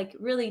others. It's like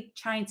really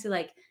trying to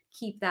like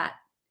keep that,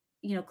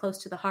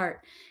 close to the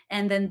heart.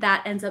 And then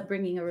that ends up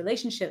bringing a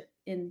relationship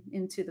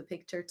into the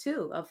picture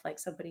too, of like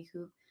somebody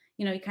who,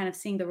 you kind of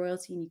seeing the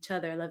royalty in each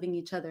other, loving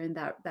each other in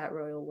that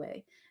royal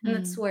way. And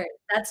Mm.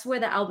 that's where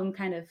the album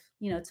kind of,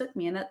 took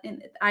me. And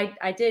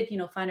I did,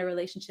 find a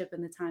relationship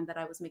in the time that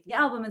I was making the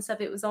album and stuff.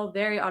 It was all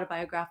very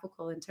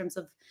autobiographical in terms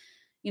of,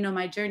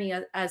 my journey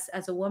as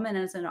a woman,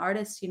 as an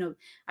artist.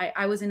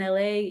 I was in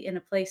LA, in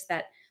a place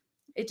that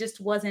it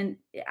just wasn't,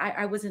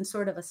 I was in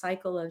sort of a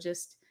cycle of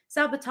just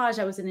sabotage.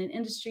 I was in an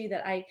industry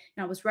that I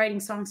was writing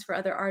songs for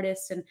other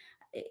artists, and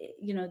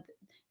you know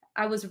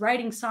I was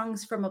writing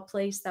songs from a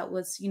place that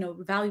was,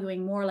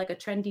 valuing more like a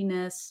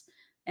trendiness,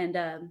 and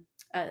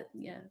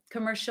yeah,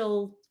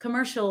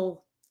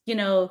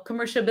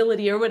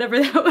 commerciability, or whatever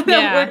that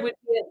Yeah. word would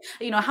be.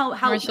 Commercial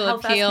How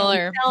fast can appeal we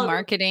or sell?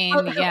 marketing.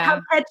 How Yeah.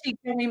 catchy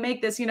can we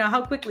make this?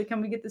 How quickly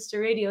can we get this to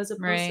radio? As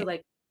opposed to Right.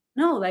 like,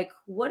 no, like,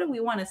 what do we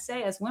want to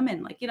say as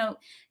women? Like,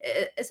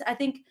 I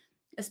think,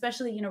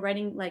 especially,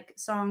 writing like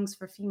songs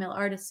for female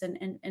artists,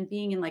 and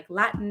being in like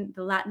the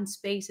Latin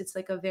space. It's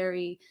like a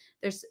very,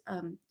 there's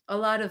a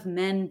lot of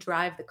men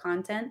drive the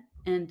content,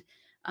 and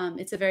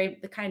it's a very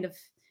the kind of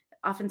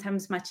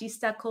oftentimes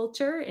machista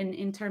culture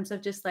in terms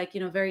of just like,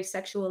 very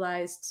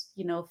sexualized,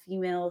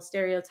 female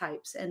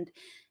stereotypes, and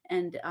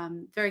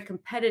very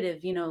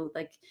competitive,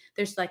 like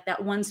there's like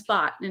that one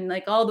spot, and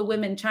like all the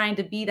women trying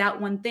to be that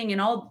one thing,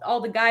 and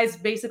all the guys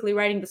basically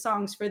writing the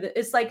songs for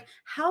it's like,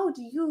 how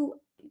do you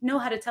know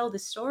how to tell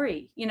this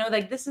story?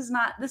 Like this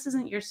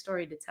isn't your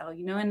story to tell,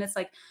 and it's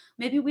like,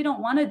 maybe we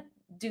don't want to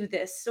do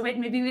this, so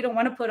maybe we don't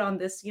want to put on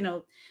this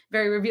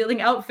very revealing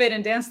outfit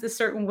and dance this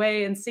certain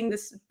way and sing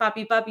this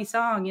poppy poppy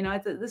song.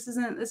 This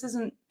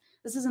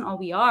isn't all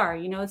we are.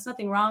 It's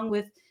nothing wrong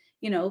with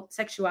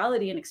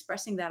sexuality and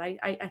expressing that.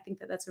 I think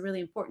that that's a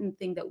really important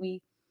thing that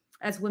we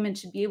as women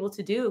should be able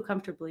to do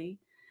comfortably.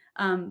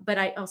 But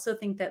I also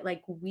think that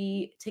like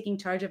we taking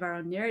charge of our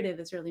own narrative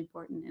is really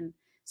important. And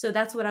so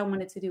that's what I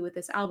wanted to do with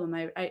this album.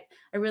 I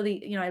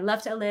really, I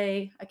left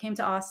LA, I came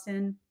to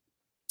Austin.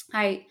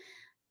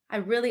 I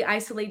really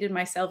isolated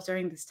myself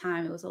during this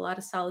time. It was a lot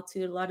of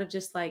solitude, a lot of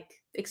just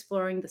like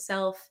exploring the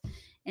self.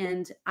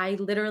 And I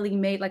literally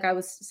made, like I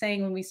was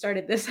saying when we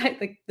started this,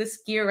 like this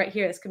gear right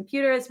here, this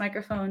computer, this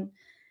microphone,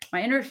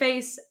 my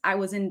interface. I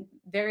was in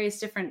various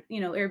different,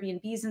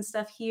 Airbnbs and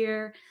stuff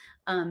here,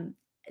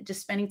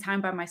 just spending time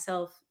by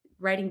myself,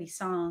 writing these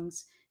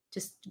songs,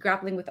 just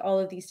grappling with all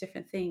of these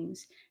different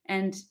things,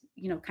 and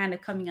kind of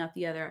coming out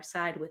the other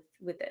side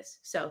with this.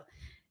 So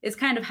it's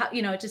kind of how,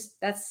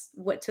 that's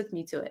what took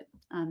me to it.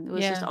 It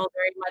was just all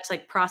very much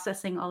like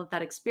processing all of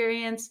that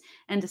experience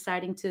and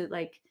deciding to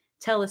like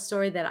tell a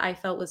story that I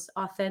felt was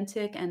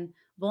authentic and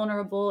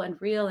vulnerable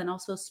and real, and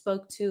also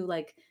spoke to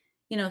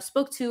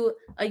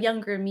a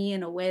younger me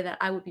in a way that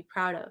I would be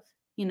proud of.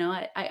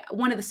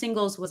 One of the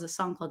singles was a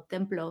song called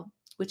Templo,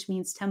 which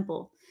means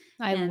temple.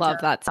 I love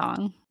that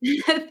song.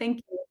 Thank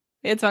you.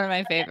 It's one of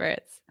my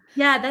favorites.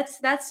 Yeah, that's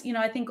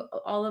I think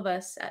all of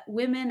us,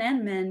 women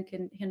and men,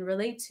 can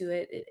relate to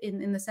it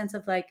in the sense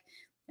of like,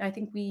 I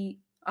think we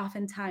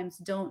oftentimes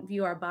don't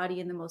view our body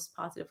in the most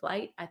positive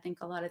light. I think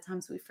a lot of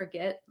times we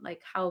forget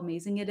like how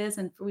amazing it is,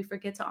 and we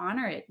forget to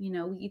honor it. We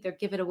either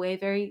give it away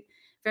very,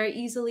 very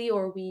easily,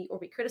 or we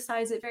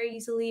criticize it very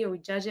easily, or we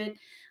judge it.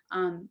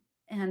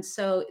 And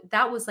so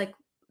that was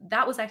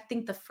I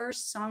think the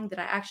first song that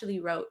I actually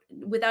wrote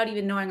without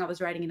even knowing I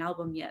was writing an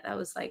album yet. That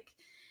was like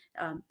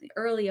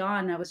early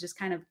on. I was just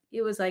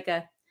it was like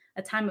a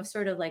time of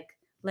sort of like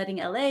letting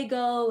LA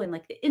go, and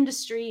like the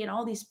industry and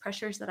all these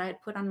pressures that I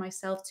had put on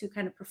myself to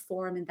kind of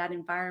perform in that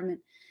environment,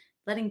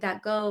 letting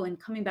that go and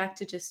coming back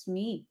to just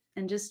me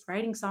and just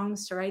writing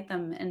songs to write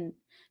them, and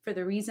for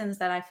the reasons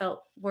that I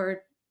felt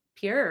were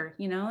pure,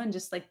 and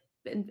just like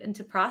and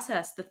to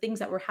process the things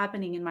that were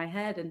happening in my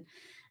head.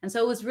 And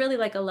so it was really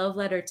like a love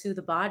letter to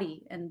the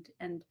body, and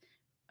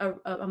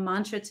a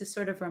mantra to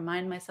sort of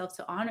remind myself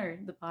to honor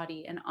the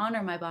body and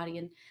honor my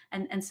body,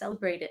 and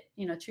celebrate it,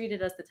 treat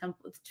it as the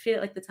temple, treat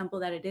it like the temple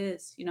that it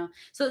is,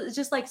 So it's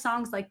just like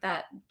songs like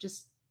that,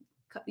 just,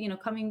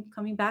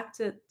 coming back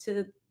to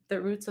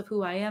the roots of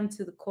who I am,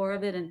 to the core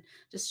of it, and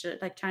just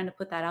like trying to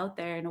put that out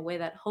there in a way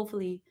that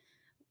hopefully,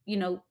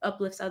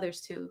 uplifts others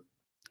too.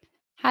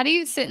 How do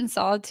you sit in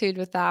solitude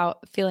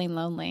without feeling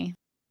lonely?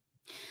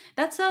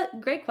 That's a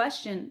great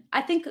question.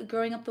 I think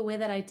growing up the way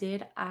that I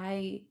did,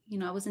 I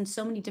was in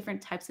so many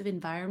different types of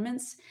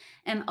environments,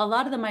 and a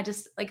lot of them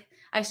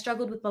I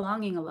struggled with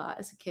belonging a lot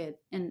as a kid.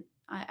 And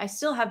I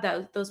still have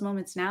those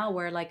moments now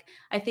where like,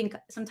 I think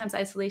sometimes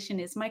isolation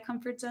is my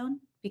comfort zone,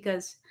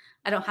 because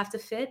I don't have to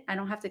fit. I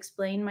don't have to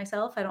explain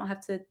myself. I don't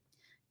have to,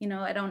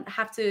 I don't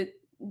have to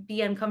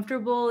be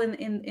uncomfortable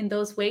in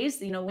those ways,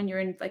 when you're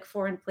in like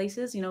foreign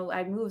places.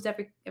 I moved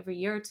every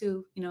year or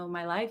two,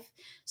 my life.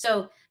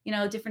 So,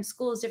 different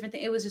schools, different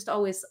things. It was just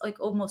always like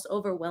almost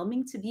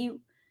overwhelming to be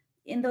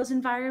in those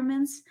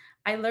environments.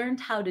 I learned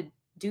how to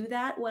do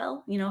that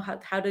well,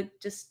 how to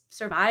just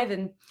survive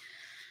and,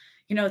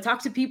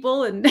 talk to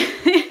people and,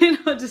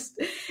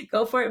 just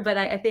go for it. But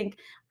I think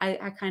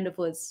I kind of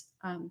was,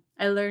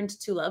 I learned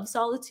to love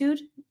solitude.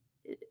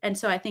 And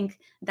so I think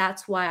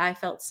that's why I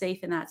felt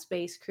safe in that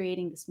space,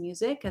 creating this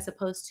music, as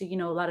opposed to,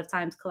 a lot of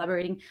times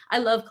collaborating. I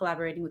love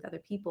collaborating with other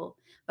people,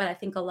 but I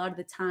think a lot of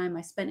the time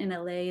I spent in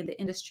LA in the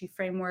industry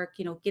framework,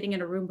 getting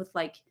in a room with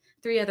like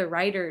 3 other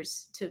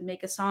writers to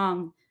make a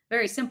song,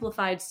 very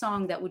simplified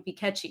song that would be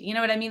catchy. You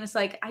know what I mean? It's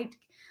like,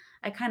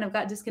 I kind of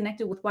got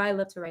disconnected with why I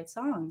love to write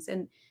songs.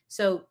 And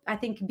so I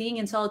think being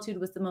in solitude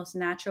was the most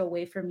natural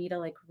way for me to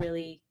like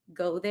really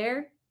go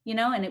there.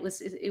 And it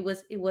was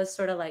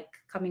sort of like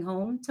coming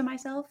home to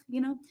myself.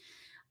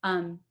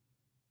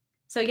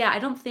 So yeah,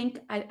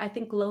 I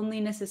think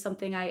loneliness is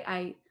something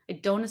I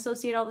don't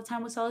associate all the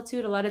time with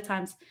solitude. A lot of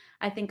times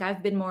I think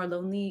I've been more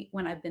lonely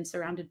when I've been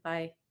surrounded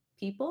by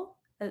people,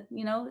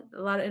 in a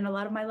lot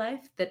of my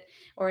life,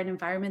 or an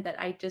environment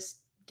that I just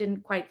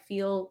didn't quite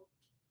feel,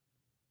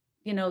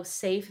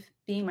 safe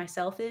being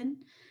myself in.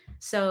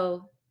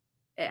 So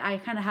I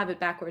kind of have it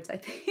backwards, I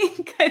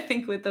think. I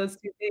think with those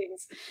two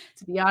things,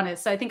 to be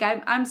honest. So I think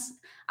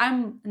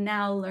I'm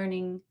now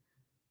learning,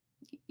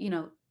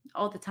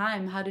 all the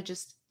time, how to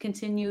just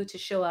continue to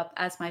show up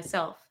as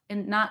myself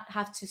and not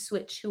have to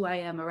switch who I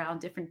am around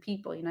different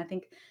people. I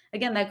think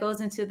again that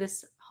goes into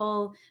this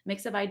whole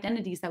mix of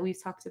identities that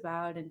we've talked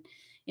about. And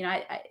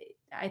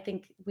I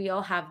think we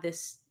all have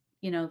this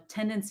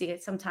tendency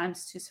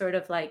sometimes to sort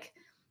of like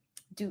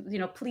do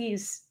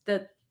please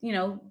the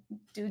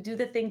do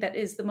the thing that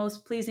is the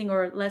most pleasing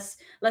or less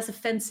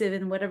offensive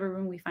in whatever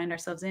room we find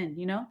ourselves in.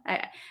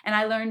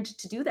 I learned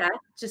to do that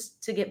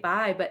just to get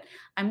by, but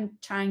I'm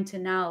trying to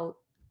now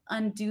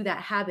undo that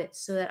habit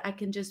so that I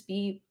can just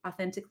be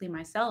authentically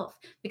myself,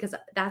 because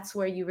that's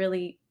where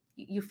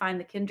you find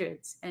the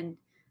kindreds, and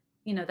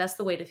that's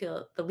the way to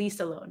feel the least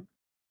alone.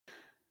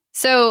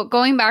 So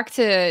going back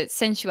to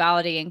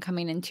sensuality and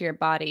coming into your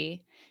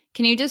body,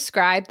 can you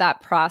describe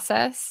that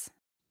process?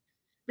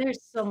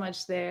 There's so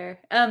much there.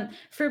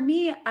 For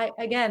me,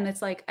 again,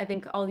 it's like I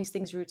think all these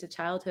things root to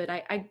childhood.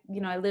 I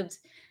lived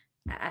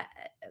uh,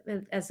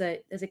 as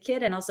a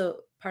kid and also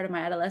part of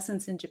my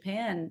adolescence in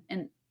Japan,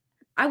 and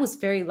I was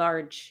very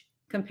large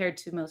compared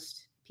to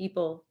most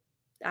people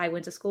I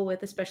went to school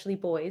with, especially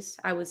boys.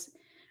 I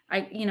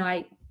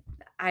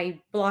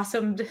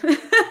blossomed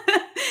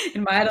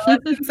in my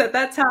adolescence at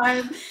that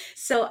time.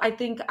 So I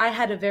think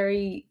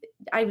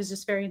I was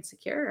just very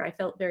insecure. I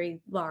felt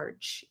very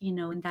large,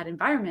 in that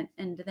environment.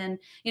 And then,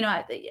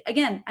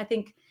 again, I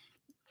think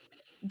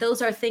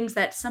those are things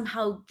that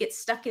somehow get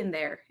stuck in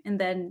there, and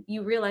then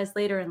you realize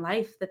later in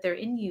life that they're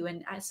in you.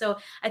 And so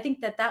I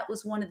think that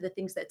was one of the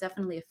things that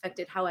definitely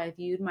affected how I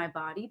viewed my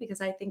body, because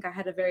I think I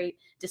had a very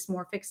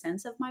dysmorphic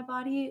sense of my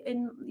body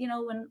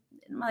when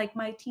in like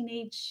my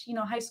teenage,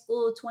 high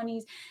school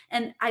 20s.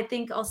 And I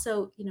think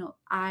also,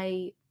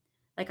 I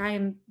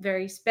am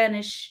very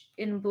Spanish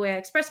in the way I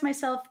express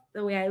myself,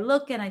 the way I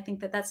look, and I think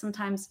that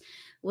sometimes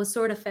was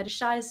sort of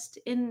fetishized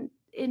in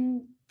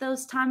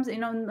those times,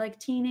 in like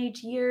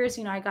teenage years.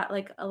 I got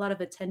like a lot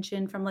of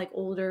attention from like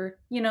older,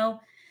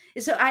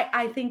 so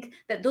I think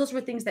that those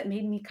were things that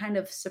made me kind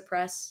of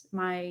suppress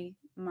my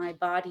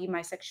body,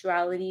 my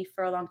sexuality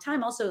for a long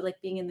time. Also,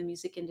 like being in the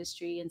music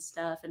industry and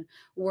stuff, and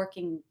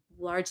working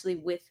largely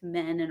with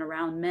men and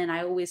around men,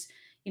 I always,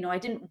 I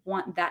didn't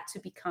want that to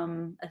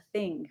become a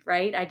thing,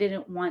 right? I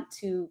didn't want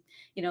to,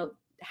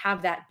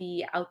 have that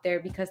be out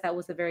there, because that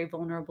was a very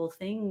vulnerable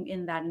thing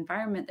in that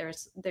environment.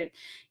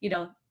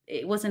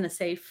 It wasn't a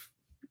safe,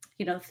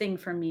 thing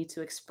for me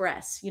to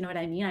express. You know what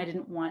I mean? I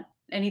didn't want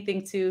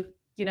anything to,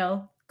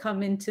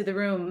 come into the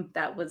room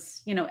that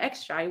was,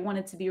 extra. I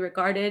wanted to be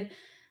regarded,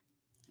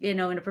 in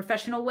a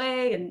professional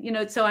way.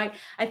 And, so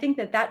I think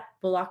that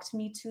blocked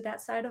me to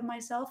that side of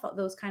myself,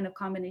 those kind of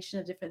combination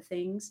of different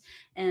things.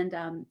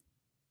 And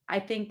I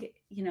think,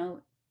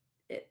 in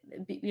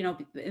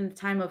the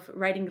time of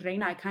writing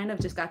Reina, I kind of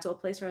just got to a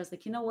place where I was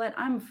like, you know what?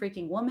 I'm a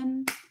freaking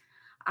woman.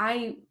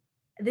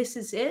 This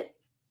is it.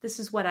 This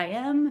is what I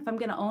am. If I'm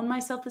going to own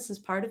myself, this is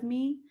part of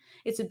me.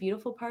 It's a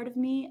beautiful part of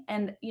me.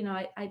 And,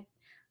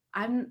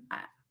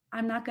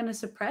 I'm not going to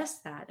suppress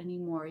that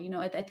anymore.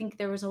 I think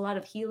there was a lot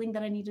of healing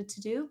that I needed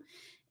to do.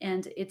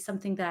 And it's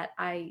something that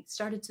I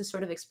started to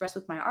sort of express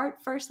with my art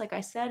first, like I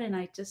said. And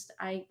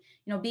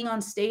being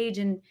on stage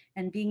and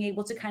being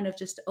able to kind of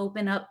just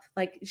open up,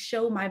 like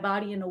show my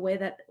body in a way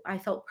that I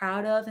felt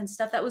proud of and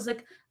stuff, that was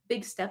like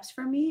big steps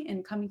for me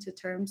in coming to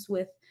terms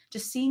with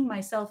just seeing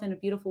myself in a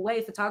beautiful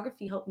way.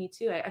 Photography helped me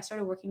too. I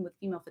started working with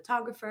female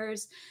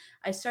photographers.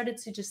 I started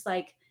to just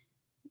like,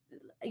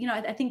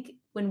 I think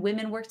when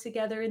women work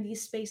together in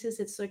these spaces,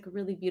 it's like a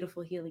really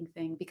beautiful healing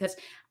thing, because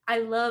I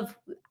love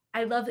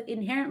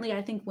inherently,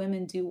 I think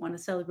women do want to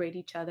celebrate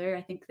each other.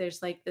 I think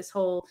there's like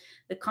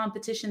the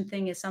competition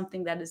thing is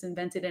something that is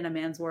invented in a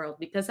man's world,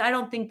 because I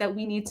don't think that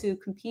we need to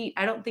compete.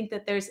 I don't think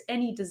that there's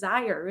any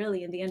desire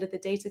really in the end of the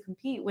day to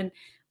compete.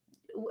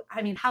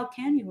 How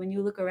can you, when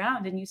you look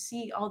around and you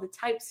see all the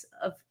types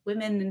of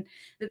women and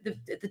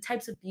the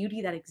types of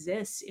beauty that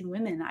exists in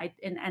women,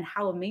 and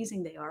how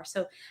amazing they are.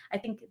 So I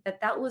think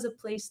that was a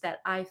place that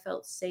I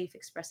felt safe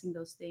expressing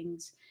those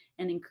things.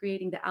 And in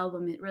creating the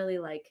album, it really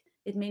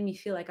it made me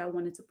feel like I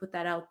wanted to put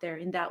that out there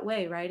in that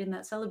way, right? In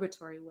that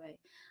celebratory way.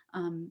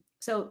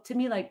 So to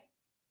me, like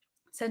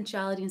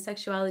sensuality and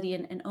sexuality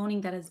and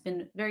owning that has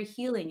been very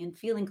healing, and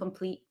feeling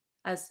complete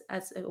as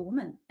a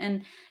woman.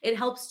 And it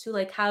helps to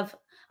like have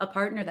a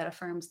partner that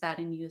affirms that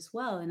in you as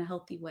well, in a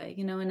healthy way,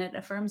 and it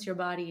affirms your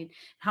body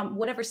and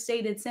whatever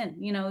state it's in.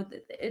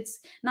 It's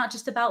not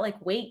just about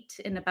like weight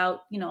and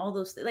about, all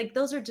those, like,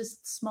 those are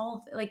just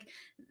small, like,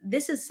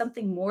 this is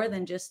something more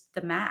than just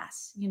the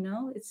mass.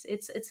 It's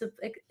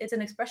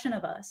an expression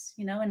of us,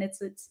 and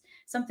it's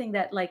something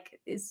that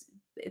like it's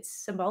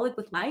symbolic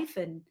with life,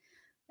 and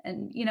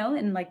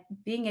and like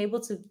being able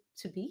to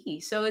be.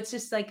 So it's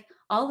just like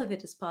all of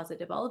it is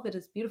positive, all of it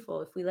is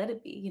beautiful if we let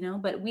it be,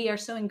 but we are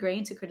so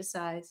ingrained to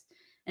criticize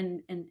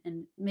and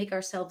make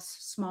ourselves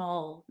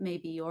small,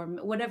 maybe, or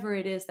whatever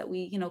it is that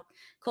we,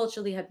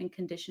 culturally have been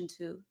conditioned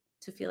to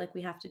feel like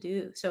we have to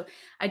do. So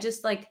I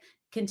just like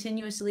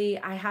continuously,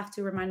 I have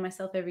to remind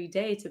myself every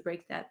day to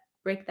break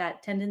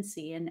that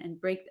tendency, and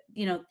break,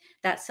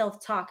 that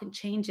self-talk, and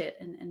change it,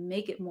 and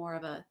make it more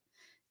of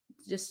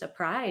just a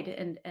pride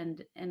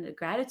and a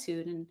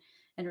gratitude,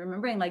 and and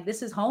remembering like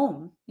this is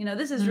home,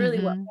 this is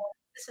really what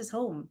this is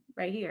home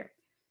right here,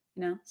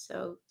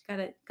 so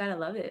gotta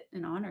love it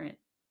and honor it.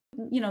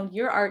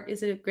 Your art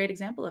is a great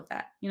example of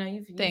that.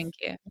 Thank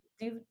you.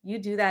 You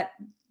do that,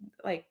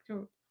 like,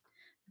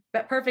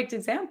 that perfect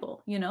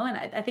example, and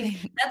I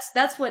think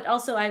that's what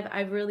also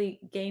I've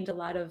really gained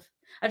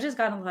I've just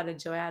gotten a lot of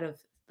joy out of,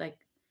 like,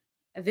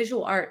 a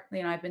visual art.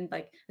 I've been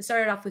like, I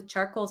started off with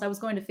charcoals. I was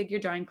going to figure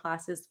drawing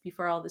classes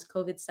before all this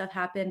COVID stuff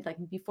happened, like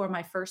before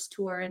my first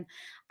tour. And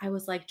I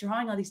was like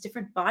drawing all these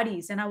different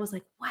bodies. And I was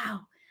like, wow,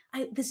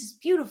 this is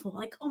beautiful.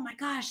 Like, oh my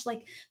gosh,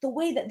 like the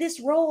way that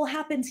this roll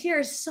happens here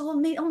is so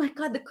amazing. Oh my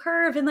God, the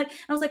curve. And like,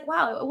 I was like,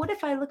 wow, what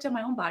if I looked at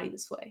my own body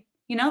this way?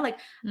 Like,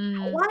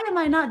 why am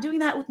I not doing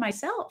that with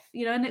myself?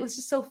 And it was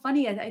just so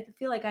funny. I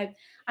feel like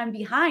I'm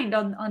behind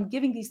on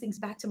giving these things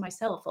back to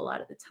myself a lot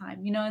of the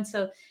time, and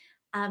so,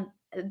 and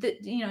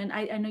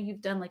I know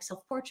you've done like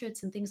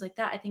self-portraits and things like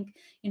that. I think,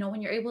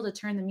 when you're able to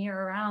turn the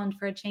mirror around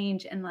for a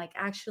change and like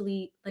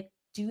actually like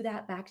do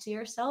that back to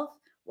yourself,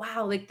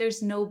 wow, like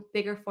there's no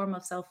bigger form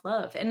of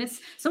self-love. And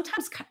it's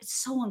sometimes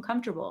so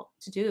uncomfortable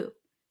to do,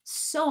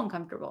 so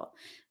uncomfortable.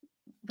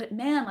 But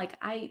man, like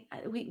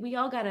we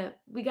all gotta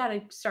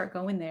start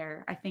going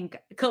there, I think,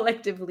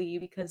 collectively,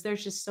 because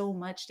there's just so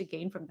much to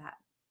gain from that.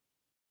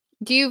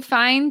 Do you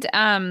find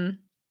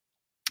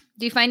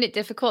it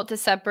difficult to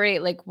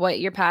separate like what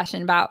you're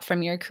passionate about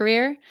from your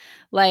career?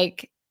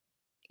 Like,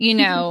 you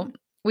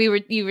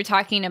were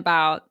talking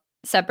about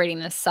separating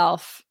the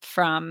self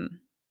from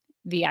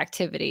the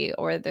activity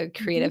or the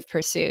creative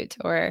pursuit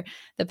or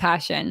the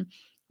passion.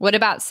 What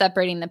about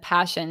separating the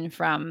passion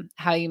from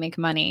how you make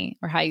money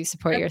or how you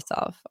support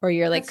yourself or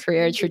your like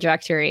career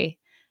trajectory?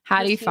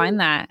 How do you find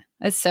that?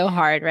 It's so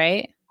hard,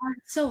 right?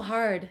 It's so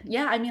hard.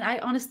 Yeah. I mean, I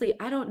honestly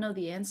don't know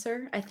the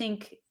answer. I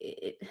think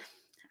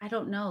I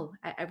don't know.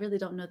 I really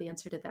don't know the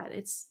answer to that.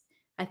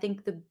 I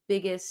think the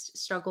biggest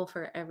struggle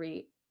for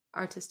every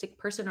artistic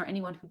person or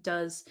anyone who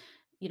does,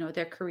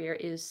 their career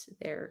is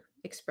their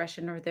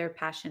expression or their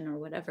passion or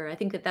whatever. I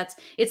think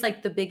it's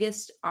like the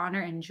biggest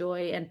honor and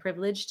joy and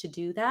privilege to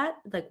do that,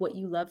 like what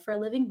you love for a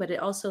living, but it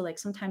also like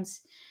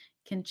sometimes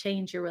can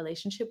change your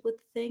relationship with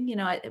the thing.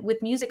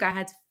 With music,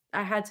 I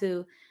had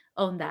to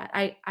own that.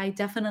 I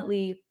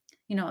definitely,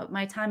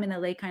 my time in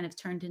LA kind of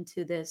turned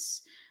into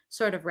this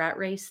sort of rat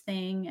race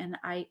thing. And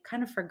I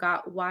kind of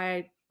forgot why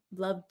I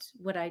loved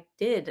what I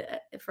did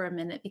for a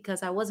minute,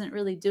 because I wasn't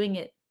really doing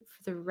it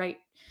for the right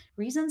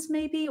reasons,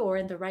 maybe, or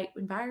in the right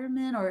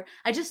environment, or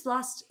I just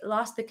lost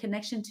the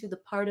connection to the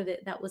part of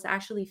it that was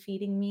actually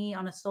feeding me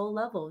on a soul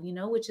level,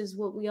 which is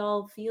what we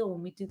all feel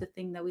when we do the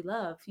thing that we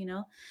love,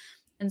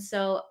 And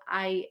so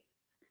I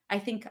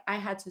think I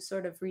had to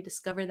sort of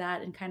rediscover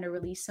that and kind of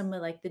release some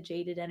of like the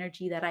jaded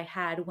energy that I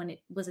had when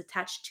it was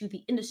attached to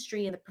the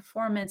industry and the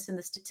performance and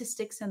the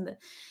statistics and the,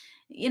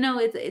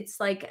 it's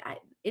like,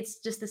 it's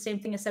just the same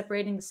thing as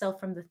separating the self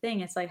from the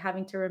thing. It's like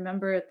having to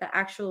remember the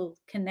actual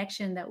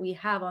connection that we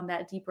have on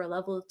that deeper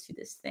level to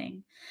this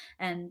thing,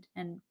 and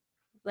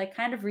like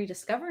kind of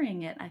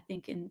rediscovering it, I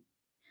think,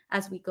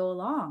 as we go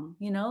along,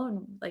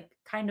 and like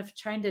kind of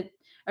trying to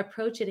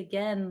approach it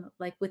again,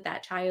 like with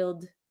that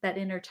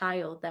inner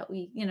child that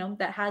we,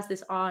 that has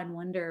this awe and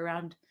wonder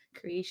around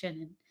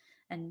creation,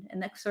 and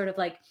that's sort of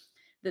like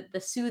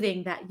the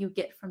soothing that you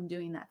get from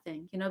doing that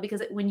thing,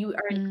 because when you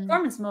are in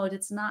performance mode,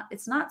 it's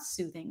not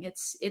soothing.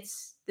 It's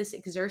this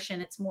exertion.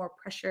 It's more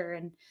pressure,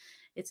 and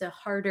it's a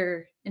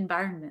harder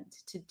environment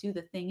to do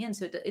the thing in.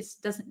 So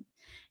it's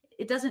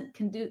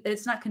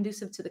not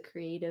conducive to the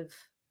creative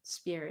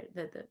spirit,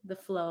 the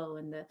flow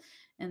and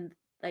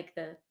like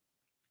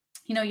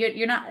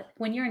you're not,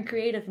 when you're in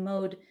creative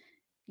mode,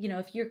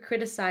 if you're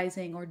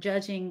criticizing or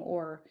judging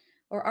or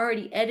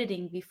already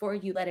editing before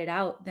you let it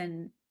out,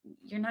 then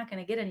you're not going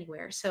to get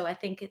anywhere. So I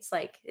think it's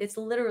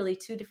literally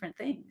two different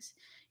things,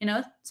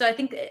 so I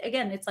think,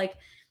 again, it's like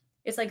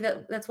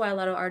that's why a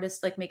lot of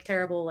artists like make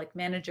terrible like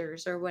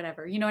managers or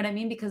whatever, you know what I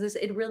mean? Because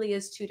it really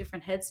is two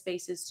different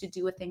headspaces to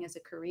do a thing as a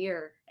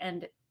career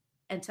and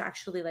to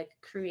actually like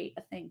create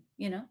a thing,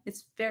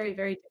 it's very,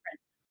 very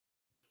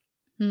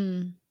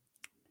different.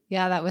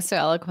 Yeah, that was so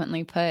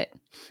eloquently put.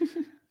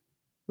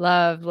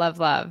 Love, love,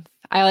 love.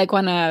 I like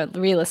want to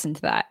re-listen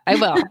to that. I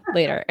will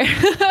later.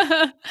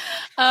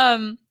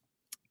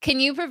 Can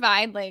you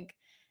provide like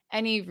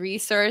any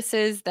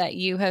resources that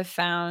you have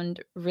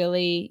found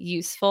really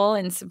useful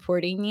in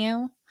supporting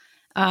you?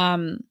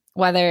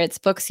 Whether it's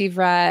books you've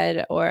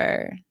read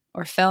or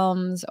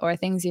films or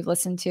things you've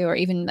listened to, or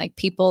even like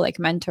people like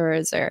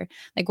mentors, or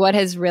like what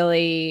has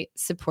really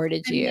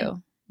supported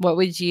you? What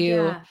would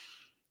you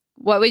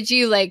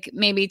like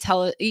maybe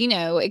tell,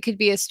 it could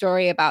be a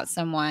story about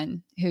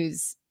someone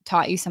who's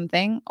taught you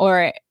something,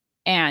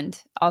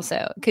 and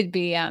also it could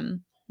be,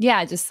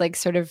 just like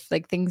sort of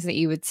like things that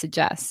you would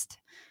suggest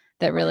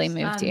that really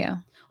moved you.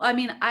 Well, I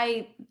mean,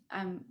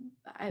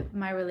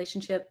 my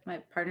relationship, my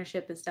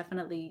partnership is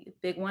definitely a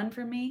big one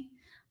for me.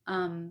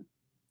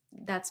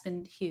 That's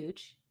been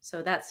huge.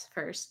 So that's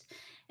first.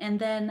 And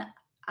then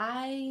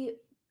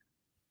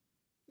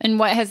And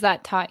what has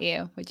that taught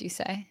you, would you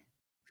say?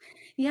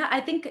 Yeah,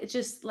 I think it's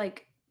just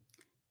like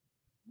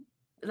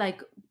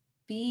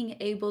being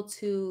able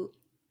to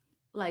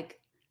like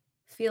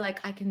feel like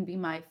I can be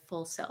my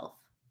full self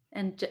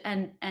and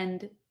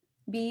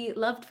be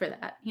loved for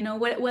that. You know,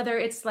 whether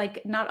it's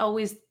like not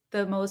always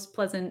the most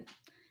pleasant,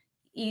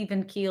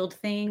 even keeled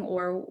thing,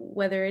 or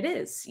whether it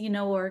is, you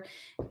know, or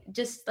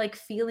just like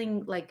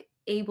feeling like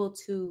able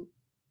to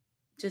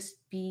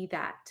just be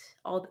that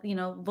all, you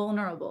know,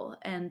 vulnerable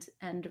and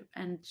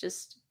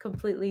just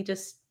completely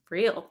just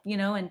real, you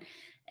know,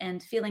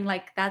 and feeling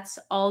like that's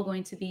all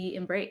going to be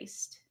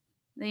embraced.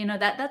 You know,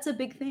 that's a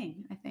big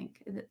thing, I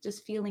think,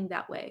 just feeling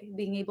that way,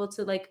 being able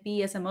to like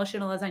be as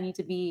emotional as I need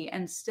to be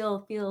and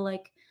still feel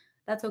like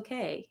that's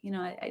okay. You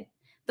know, I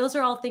those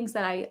are all things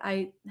that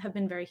I have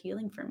been very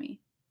healing for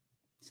me.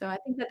 So I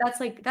think that that's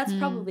like that's Mm.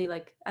 probably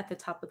like at the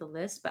top of the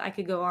list, but I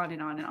could go on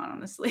and on and on,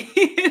 honestly.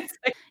 It's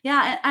like,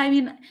 yeah, I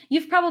mean,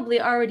 you've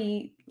probably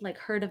already like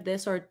heard of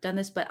this or done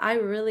this, but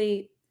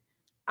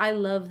I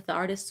love The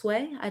Artist's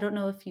Way. I don't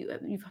know if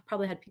you've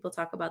probably had people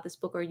talk about this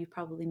book or you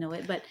probably know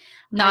it, but I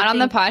Not on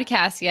the think,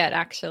 podcast yet, oh,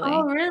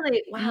 actually.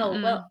 really? Wow.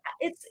 Well,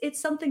 Mm-mm.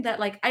 it's something that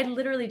like I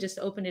literally just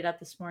opened it up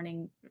this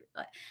morning.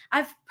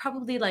 I've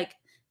probably like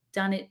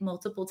done it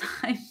multiple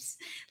times,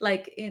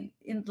 like in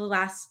the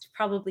last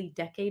probably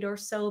decade or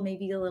so,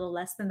 maybe a little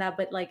less than that,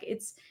 but like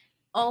it's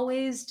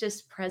always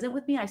just present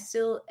with me. I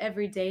still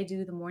every day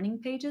do the morning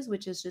pages,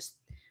 which is just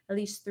at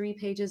least 3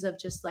 pages of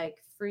just like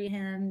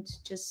freehand,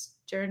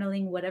 just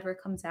journaling, whatever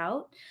comes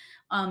out.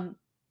 Um,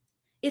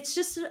 it's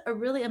just a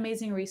really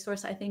amazing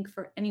resource, I think,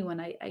 for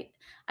anyone.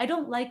 I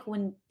don't like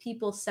when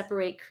people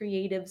separate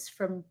creatives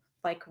from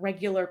like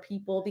regular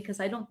people, because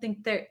I don't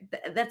think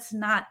that's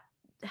not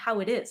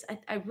how it is.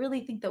 I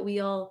really think that we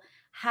all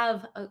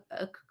have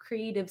a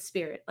creative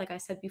spirit, like I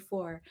said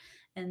before,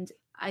 and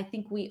I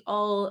think we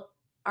all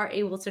are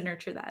able to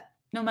nurture that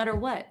no matter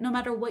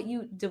what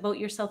you devote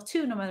yourself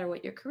to, no matter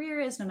what your career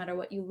is, no matter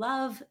what you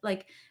love.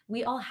 Like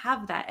we all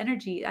have that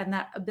energy and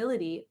that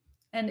ability,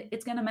 and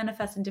it's going to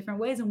manifest in different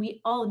ways, and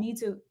we all need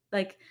to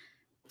like,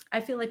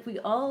 I feel like we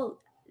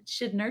all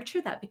should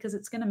nurture that because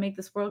it's going to make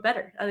this world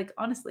better. Like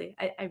honestly,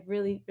 I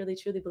really really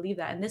truly believe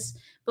that, and this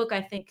book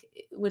I think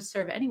would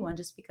serve anyone,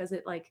 just because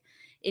it like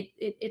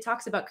it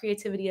talks about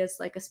creativity as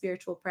like a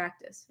spiritual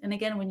practice. And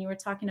again, when you were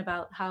talking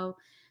about how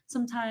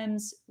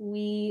sometimes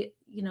we,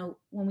 you know,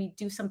 when we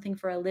do something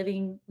for a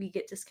living, we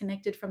get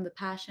disconnected from the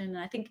passion, and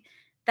I think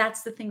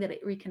that's the thing that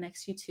it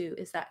reconnects you to,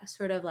 is that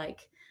sort of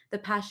like the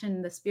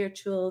passion, the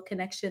spiritual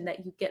connection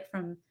that you get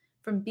from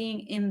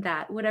being in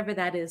that, whatever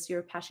that is,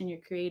 your passion, your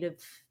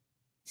creative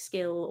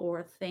skill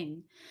or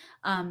thing.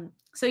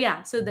 So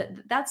yeah, so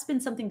that's been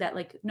something that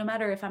like no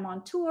matter if I'm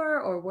on tour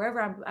or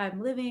wherever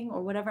I'm living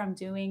or whatever I'm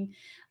doing,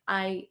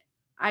 I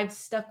I've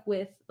stuck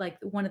with like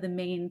one of the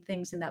main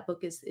things in that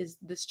book is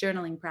this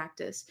journaling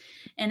practice,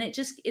 and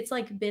it's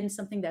like been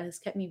something that has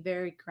kept me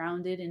very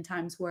grounded in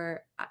times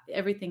where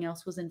everything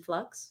else was in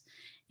flux,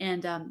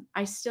 and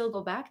I still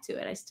go back to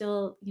it. I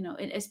still, you know,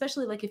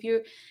 especially like if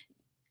you're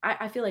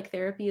I feel like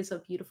therapy is a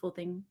beautiful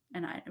thing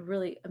and a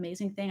really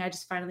amazing thing. I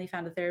just finally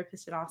found a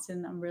therapist in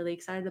Austin. I'm really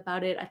excited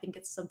about it. I think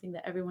it's something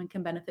that everyone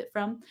can benefit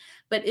from.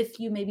 But if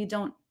you maybe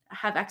don't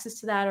have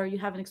access to that or you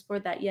haven't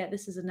explored that yet,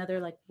 this is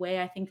another like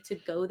way I think to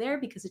go there,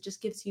 because it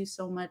just gives you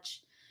so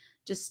much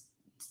just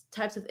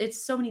types of,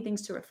 it's so many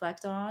things to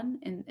reflect on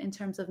in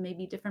terms of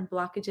maybe different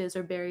blockages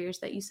or barriers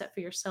that you set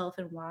for yourself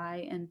and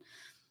why. And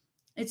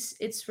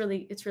it's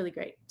really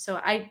great. So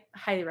I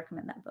highly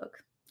recommend that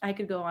book. I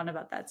could go on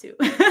about that too.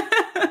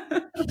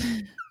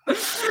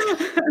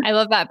 I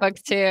love that book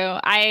too.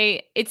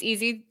 It's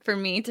easy for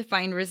me to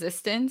find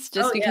resistance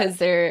just Oh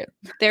because yes.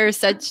 they're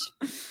such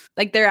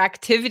like their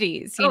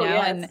activities, you Oh know,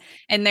 yes.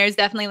 and there's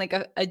definitely like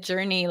a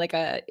journey, like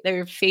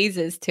there are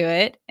phases to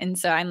it. And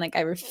so I'm like,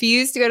 I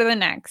refuse to go to the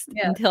next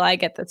Yes. until I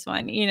get this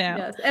one, you know.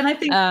 Yes. And I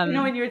think, you know,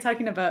 Um when you were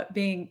talking about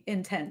being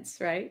intense,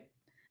 right?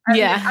 I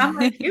mean, yeah. I'm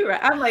like you,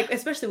 right? I'm like,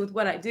 especially with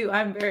what I do,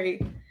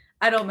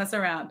 I don't mess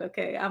around.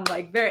 Okay. I'm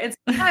like very, and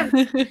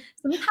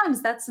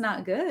sometimes that's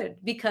not good,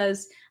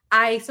 because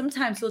I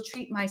sometimes will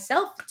treat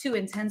myself too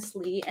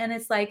intensely. And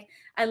it's like,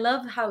 I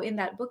love how in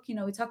that book, you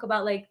know, we talk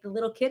about like the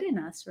little kid in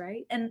us,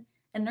 right? And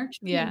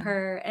nurturing Yeah.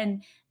 her,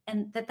 and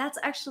that's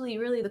actually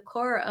really the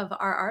core of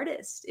our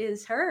artist,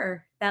 is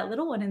her, that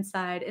little one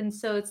inside. And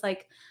so it's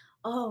like,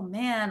 oh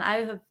man,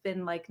 I have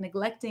been like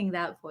neglecting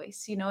that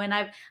voice, you know, and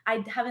I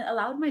haven't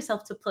allowed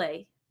myself to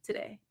play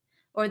today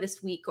or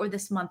this week or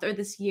this month or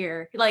this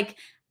year. Like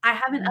I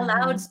haven't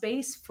allowed Mhm.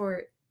 space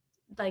for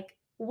like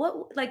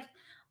what, like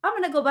I'm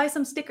gonna go buy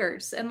some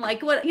stickers and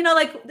like what, you know,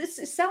 like this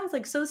it sounds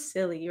like so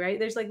silly, right?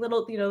 There's like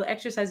little, you know,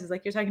 exercises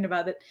like you're talking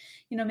about that,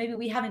 you know, maybe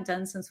we haven't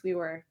done since we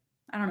were,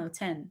 I don't know,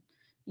 10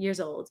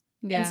 years old.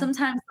 And Yeah.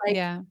 sometimes like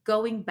Yeah.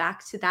 going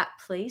back to that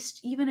place,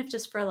 even if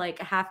just for like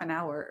a half an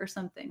hour or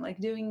something, like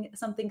doing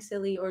something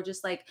silly, or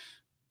just like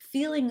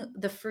feeling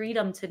the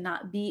freedom to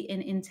not be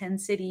in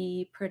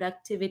intensity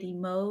productivity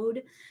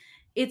mode,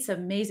 it's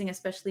amazing,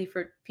 especially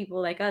for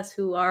people like us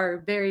who are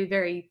very,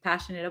 very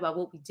passionate about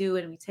what we do,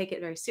 and we take it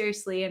very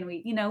seriously, and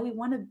we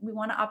want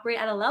to operate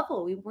at a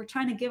level. We're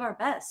trying to give our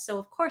best, so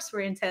of course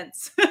we're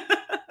intense.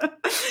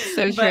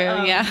 So true.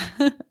 Yeah.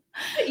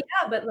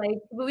 But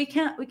we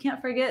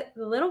can't forget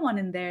the little one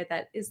in there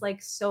that is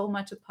like so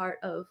much a part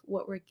of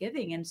what we're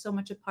giving, and so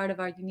much a part of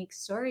our unique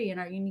story and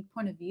our unique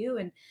point of view,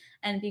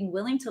 and being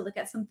willing to look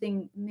at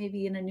something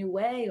maybe in a new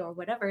way or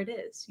whatever it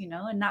is,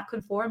 and not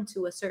conform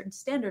to a certain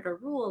standard or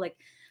rule. Like,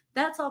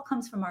 that's all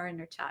comes from our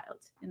inner child,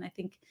 and I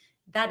think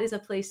that is a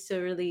place to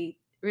really,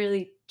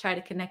 really try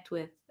to connect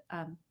with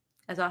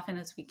as often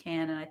as we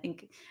can. And I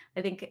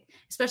think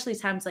especially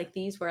times like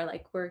these where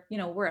like we're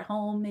at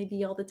home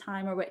maybe all the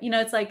time, or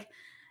it's like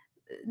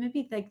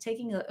maybe like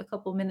taking a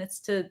couple minutes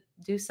to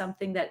do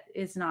something that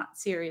is not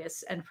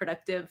serious and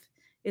productive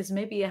is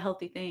maybe a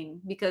healthy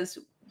thing, because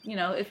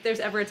if there's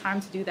ever a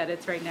time to do that,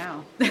 it's right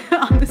now.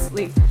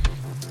 Honestly.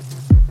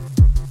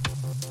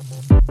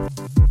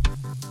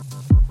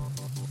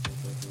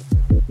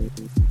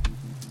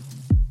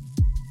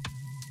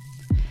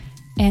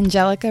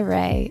 Angelica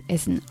Ray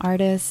is an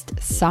artist,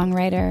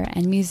 songwriter,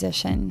 and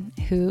musician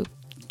who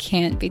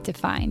can't be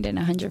defined in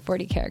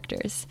 140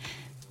 characters.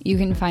 You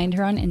can find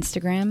her on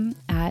Instagram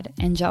at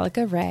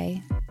Angelica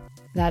Ray,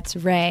 that's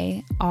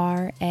Ray,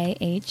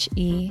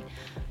 R-A-H-E,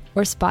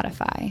 or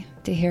Spotify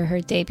to hear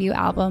her debut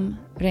album,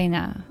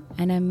 Reina,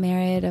 and a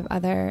myriad of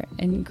other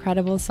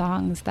incredible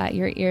songs that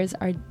your ears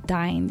are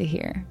dying to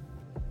hear.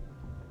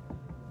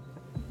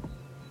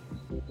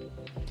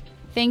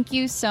 Thank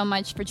you so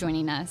much for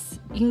joining us.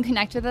 You can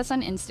connect with us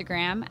on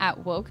Instagram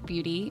at Woke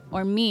Beauty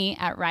or me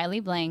at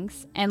Riley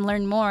Blanks, and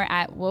learn more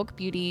at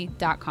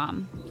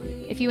wokebeauty.com.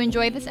 If you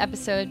enjoyed this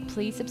episode,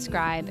 please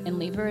subscribe and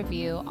leave a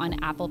review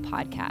on Apple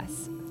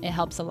Podcasts. It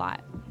helps a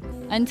lot.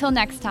 Until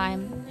next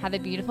time, have a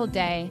beautiful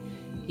day,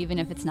 even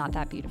if it's not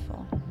that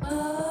beautiful.